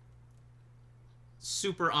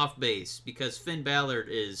super off base, because Finn Balor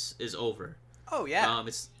is over. Oh yeah.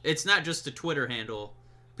 It's not just a Twitter handle.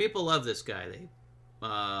 People love this guy.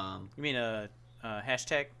 You mean a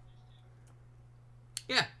hashtag?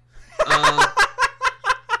 Yeah.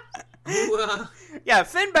 Yeah,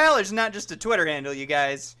 Finn Balor's not just a Twitter handle, you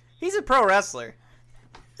guys. He's a pro wrestler.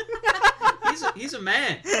 he's a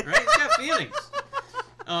man, right? He's got feelings.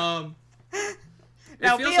 Now,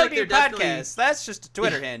 feels BOD like they're Podcast, definitely... that's just a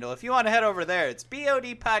Twitter handle. If you want to head over there, it's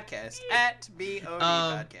BOD Podcast, at BOD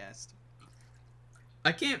Podcast.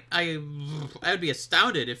 I would be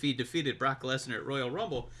astounded if he defeated Brock Lesnar at Royal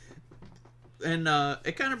Rumble. And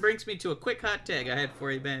it kind of brings me to a quick hot tag I had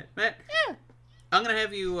for you, Matt. Yeah. I'm gonna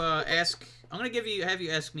have you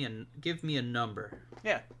give me a number.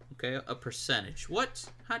 Yeah. Okay, a percentage. What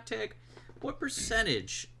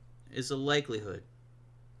percentage is the likelihood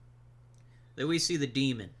that we see the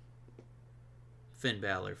Demon, Finn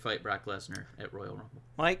Balor, fight Brock Lesnar at Royal Rumble?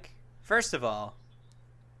 Mike, first of all,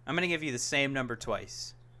 I'm going to give you the same number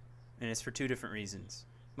twice, and it's for two different reasons.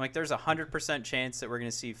 Mike, there's a 100% chance that we're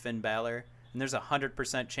going to see Finn Balor, and there's a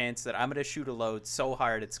 100% chance that I'm going to shoot a load so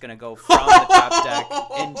hard it's going to go from the top deck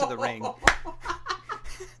into the ring.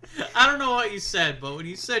 I don't know what you said, but when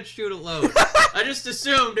you said shoot a load, I just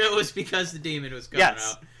assumed it was because the Demon was coming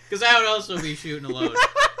out. Because I would also be shooting a load.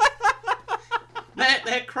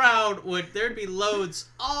 That crowd there'd be loads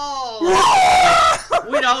all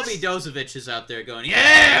we'd all be Dozoviches out there going,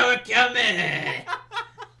 yeah, we're coming.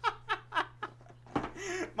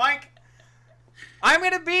 Mike, I'm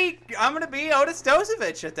gonna be Otis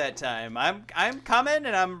Dozovich at that time. I'm coming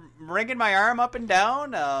and I'm ringing my arm up and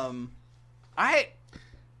down. When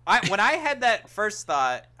I had that first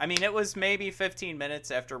thought, I mean, it was maybe 15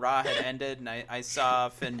 minutes after Raw had ended, and I saw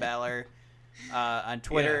Finn Balor on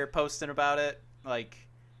Twitter posting about it. Like,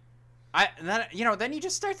 then you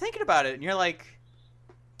just start thinking about it, and you're like,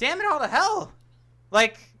 damn it all to hell.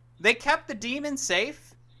 Like, they kept the Demon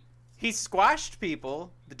safe. He squashed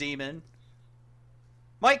people, the Demon.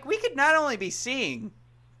 Mike, we could not only be seeing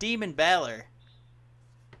Demon Balor,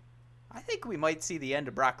 I think we might see the end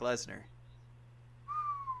of Brock Lesnar.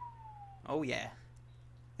 Oh, yeah.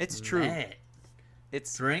 It's true. Matt,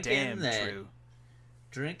 it's drinking damn that. true.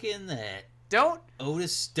 Drinking that Don't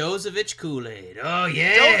Otis Dozovich Kool-Aid. Oh,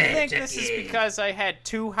 yeah. Don't think this is because I had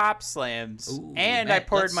 2 hop slams and Matt, I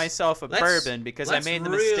poured myself a bourbon because I made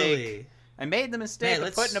the mistake. I made the mistake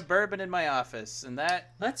of putting a bourbon in my office, and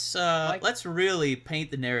that. Let's really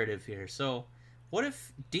paint the narrative here. So, what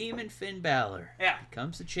if Demon Finn Balor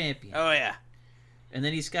becomes the champion? Oh yeah. And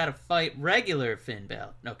then he's got to fight regular Finn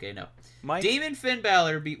Balor. Okay, no. Mike? Demon Finn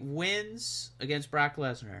Balor wins against Brock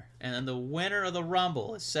Lesnar, and then the winner of the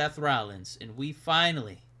Rumble is Seth Rollins, and we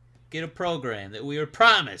finally get a program that we were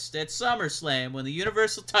promised at SummerSlam when the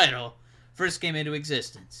Universal title first came into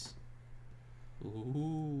existence.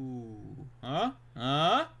 Ooh. Huh?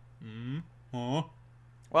 Huh? Huh?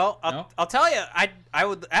 Well, No? I'll tell you, I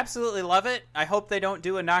would absolutely love it. I hope they don't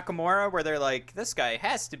do a Nakamura where they're like, this guy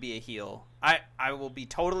has to be a heel. I will be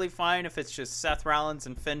totally fine if it's just Seth Rollins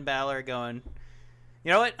and Finn Balor going,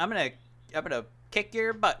 you know what, I'm gonna kick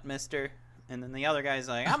your butt, mister. And then the other guy's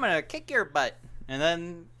like, I'm gonna kick your butt. And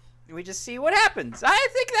then we just see what happens. I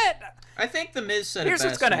think the Miz said Here's it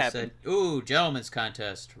best. what's gonna when he happen. Said, ooh, gentlemen's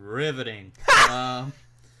contest, riveting.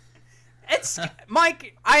 It's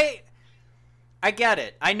Mike. I get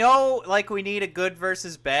it. I know, like, we need a good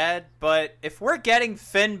versus bad, but if we're getting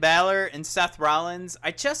Finn Balor and Seth Rollins, I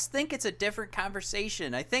just think it's a different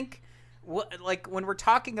conversation. I think, like, when we're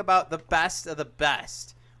talking about the best of the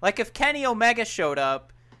best, like, if Kenny Omega showed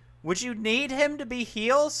up, would you need him to be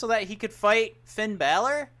heel so that he could fight Finn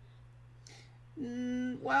Balor?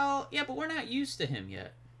 Well, yeah, but we're not used to him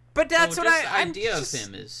yet. But that's so what the idea of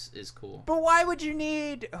him is cool. But why would you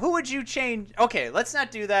need? Who would you change? Okay, let's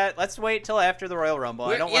not do that. Let's wait till after the Royal Rumble.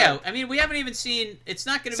 I mean, we haven't even seen. It's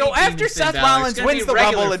not going to be. So after Seth Rollins wins the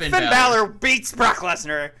Rumble and Finn Balor beats Brock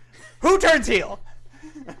Lesnar, who turns heel?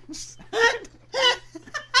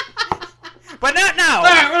 But not now. All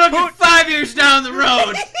right, we're looking 5 years down the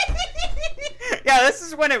road. Yeah, this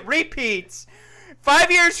is when it repeats.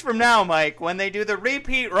 5 years from now, Mike, when they do the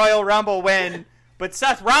repeat Royal Rumble win, but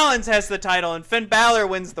Seth Rollins has the title and Finn Balor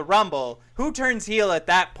wins the Rumble, who turns heel at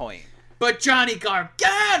that point? But Johnny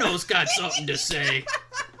Gargano's got something to say.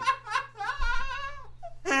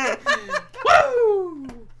 Woo!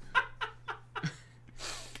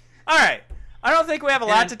 All right. I don't think we have a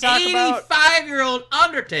lot to talk about. 85-year-old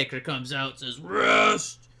Undertaker comes out and says,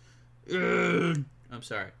 "Rest." I'm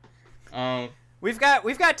sorry. We've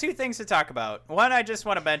got two things to talk about. One, I just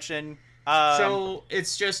want to mention. So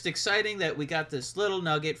it's just exciting that we got this little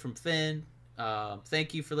nugget from Finn.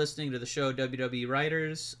 Thank you for listening to the show, WWE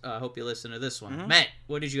Writers. I hope you listen to this one. Matt,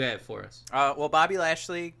 what did you have for us? Well, Bobby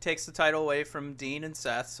Lashley takes the title away from Dean and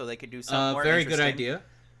Seth so they could do something more very interesting. good idea.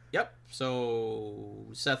 Yep. So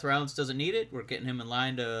Seth Rollins doesn't need it. We're getting him in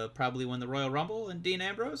line to probably win the Royal Rumble. And Dean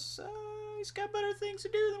Ambrose, he's got better things to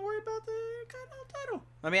do than worry about the Continental title.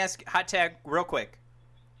 Let me ask hot tag real quick.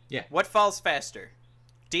 Yeah. What falls faster,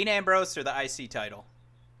 Dean Ambrose or the IC title?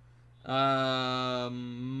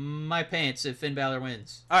 My pants if Finn Balor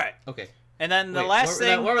wins. All right. Okay. And then the Wait, last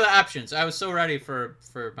thing. What were the options? I was so ready for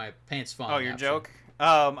my pants falling. Oh, your option. joke?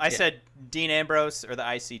 I said Dean Ambrose or the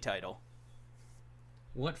IC title.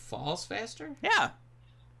 What falls faster? Yeah.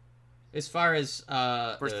 As far as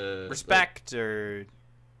respect or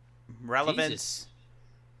relevance. Jesus.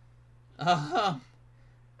 I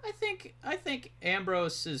think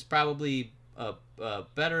Ambrose is probably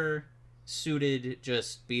better suited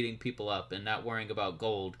just beating people up and not worrying about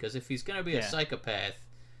gold. Because if he's gonna be a psychopath,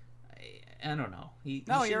 I don't know. He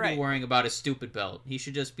shouldn't be worrying about his stupid belt. He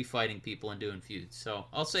should just be fighting people and doing feuds. So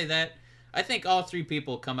I'll say that. I think all three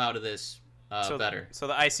people come out of this better. So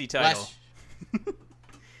the IC title.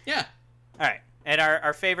 Yeah. All right. And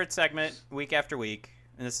our favorite segment week after week,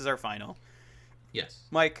 and this is our final. Yes.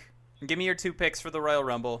 Mike, give me your 2 picks for the Royal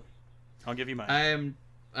Rumble. I'll give you mine.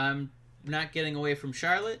 I'm not getting away from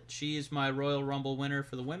Charlotte. She is my Royal Rumble winner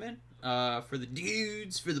for the women. For the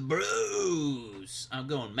dudes, for the bros, I'm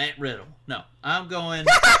going Matt Riddle. No, I'm going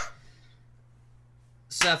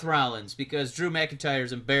Seth Rollins because Drew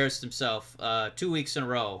McIntyre's embarrassed himself 2 weeks in a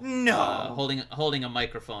row. No. Holding a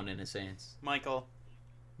microphone in his hands. Michael,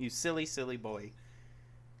 you silly, silly boy.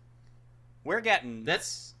 We're getting...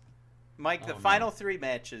 That's... Mike, the final 3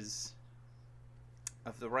 matches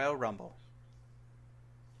of the Royal Rumble.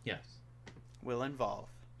 Yes. Will involve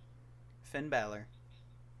Finn Balor,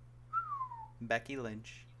 Becky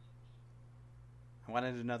Lynch. I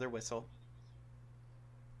wanted another whistle.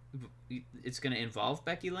 It's going to involve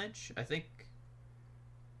Becky Lynch, I think.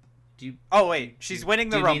 Oh wait, she's winning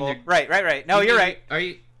the Rumble. Right. No, you're right. Are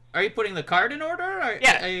you putting the card in order?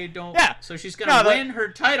 Yeah. I don't. Yeah. So she's gonna win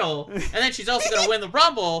her title, and then she's also gonna win the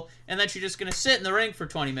Rumble, and then she's just gonna sit in the ring for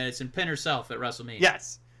 20 minutes and pin herself at WrestleMania.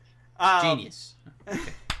 Yes. Genius. Okay.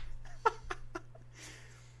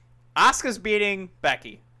 Asuka's beating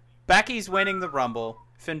Becky. Becky's winning the Rumble.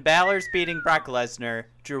 Finn Balor's beating Brock Lesnar.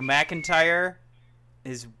 Drew McIntyre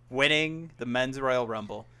is winning the Men's Royal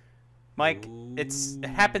Rumble. Mike, it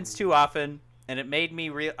happens too often, and it made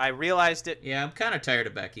me I realized it. Yeah, I'm kind of tired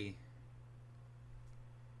of Becky.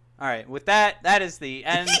 All right, with that is the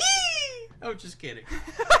end. I'm just kidding.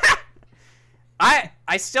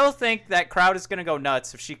 I still think that crowd is going to go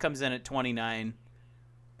nuts if she comes in at 29,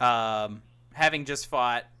 having just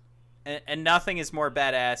fought, and nothing is more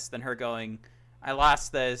badass than her going, I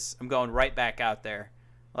lost this, I'm going right back out there.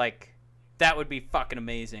 Like, that would be fucking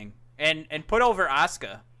amazing. And put over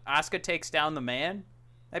Asuka. Asuka takes down the man.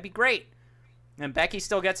 That'd be great. And Becky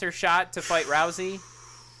still gets her shot to fight Rousey.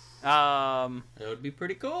 That would be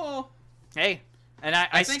pretty cool. Hey, and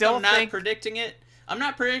I think still I'm not think predicting it. I'm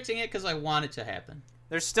not predicting it because I want it to happen.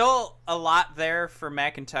 There's still a lot there for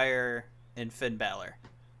McIntyre and Finn Balor.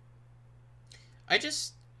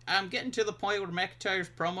 I'm getting to the point where McIntyre's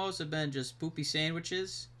promos have been just poopy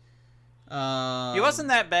sandwiches. He wasn't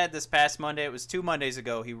that bad this past Monday. It was 2 Mondays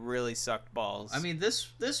ago. He really sucked balls. I mean,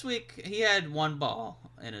 this week he had 1 ball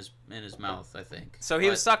in his mouth, I think. So he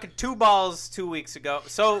was sucking 2 balls 2 weeks ago.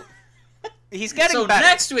 So he's getting so better.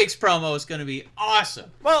 Next week's promo is going to be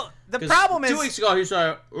awesome. Well, the problem is 2 weeks ago he's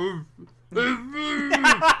like, and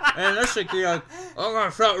this week he's like, I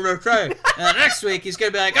got something to say. And the next week he's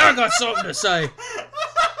going to be like, I got something to say.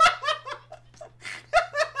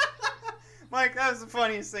 Mike, that was the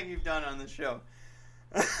funniest thing you've done on the show.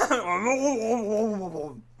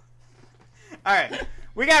 All right,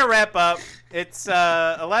 we got to wrap up. It's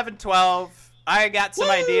 11:12. I got some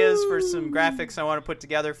ideas for some graphics I want to put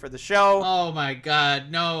together for the show. Oh my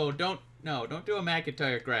God, don't do a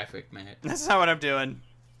McIntyre graphic, Matt. That's not what I'm doing.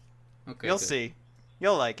 Okay, You'll good. see.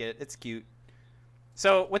 You'll like it. It's cute.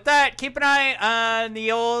 So with that, keep an eye on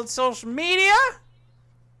the old social media.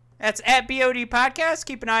 That's at BOD Podcast.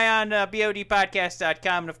 Keep an eye on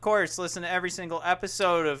BODpodcast.com. And, of course, listen to every single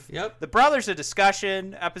episode of The Brothers of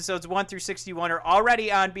Discussion. Episodes 1 through 61 are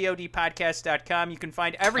already on BODpodcast.com. You can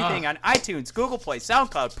find everything on iTunes, Google Play,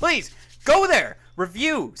 SoundCloud. Please go there.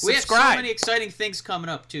 Review. Subscribe. We have so many exciting things coming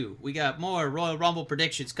up, too. We got more Royal Rumble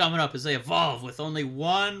predictions coming up as they evolve with only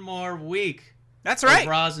one more week. That's right. Of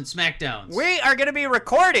Raws and SmackDowns. We are going to be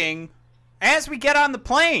recording as we get on the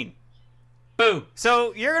plane. Boom.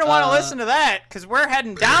 So you're going to want to listen to that because we're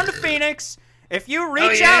heading down to Phoenix. If you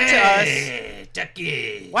reach out to us,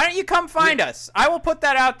 Ducky. why don't you come find us? I will put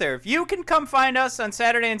that out there. If you can come find us on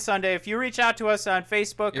Saturday and Sunday, if you reach out to us on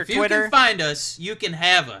Facebook or Twitter. If you can find us, you can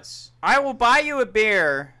have us. I will buy you a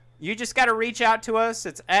beer. You just got to reach out to us.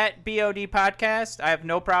 It's at BOD Podcast. I have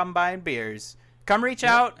no problem buying beers. Come reach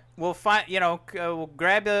out. We'll find, we'll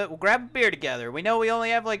grab a beer together. We know we only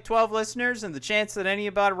have like 12 listeners, and the chance that any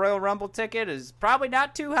bought a Royal Rumble ticket is probably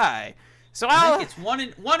not too high. So I think it's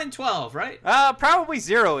 1 in 12, right? Probably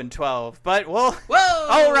 0 in 12, but we'll. Whoa!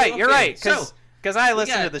 Oh, right, you're right, because I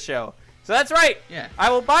listen to the show. So that's right. Yeah.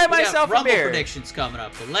 I will buy myself a beer. Rumble predictions coming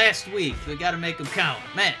up. But last week we got to make them count,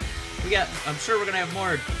 man. I'm sure we're gonna have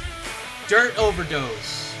more dirt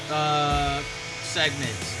overdose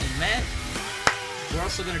segments, and Matt. We're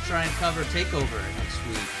also going to try and cover TakeOver next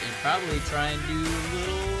week and probably try and do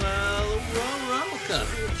a little Royal Rumble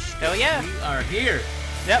coverage. Hell yeah. We are here.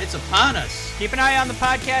 Yep. It's upon us. Keep an eye on the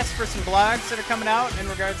podcast for some blogs that are coming out in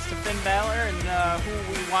regards to Finn Balor and who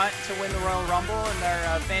we want to win the Royal Rumble and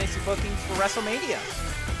our fantasy bookings for WrestleMania.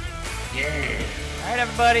 Yeah. All right,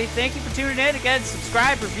 everybody. Thank you for tuning in. Again,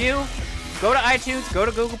 subscribe, review. Go to iTunes. Go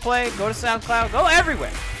to Google Play. Go to SoundCloud. Go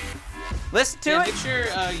everywhere. Listen to it. Make sure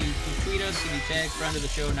you tweet us and you tag friend of the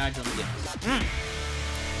show, Nigel McGuinness.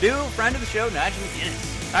 Do friend of the show, Nigel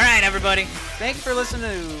McGuinness. All right, everybody. Thank you for listening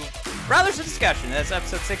to Brothers of Discussion. That's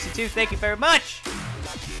episode 62. Thank you very much.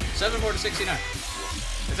 7 more to 69.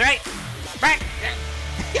 That's right. Right. Yeah.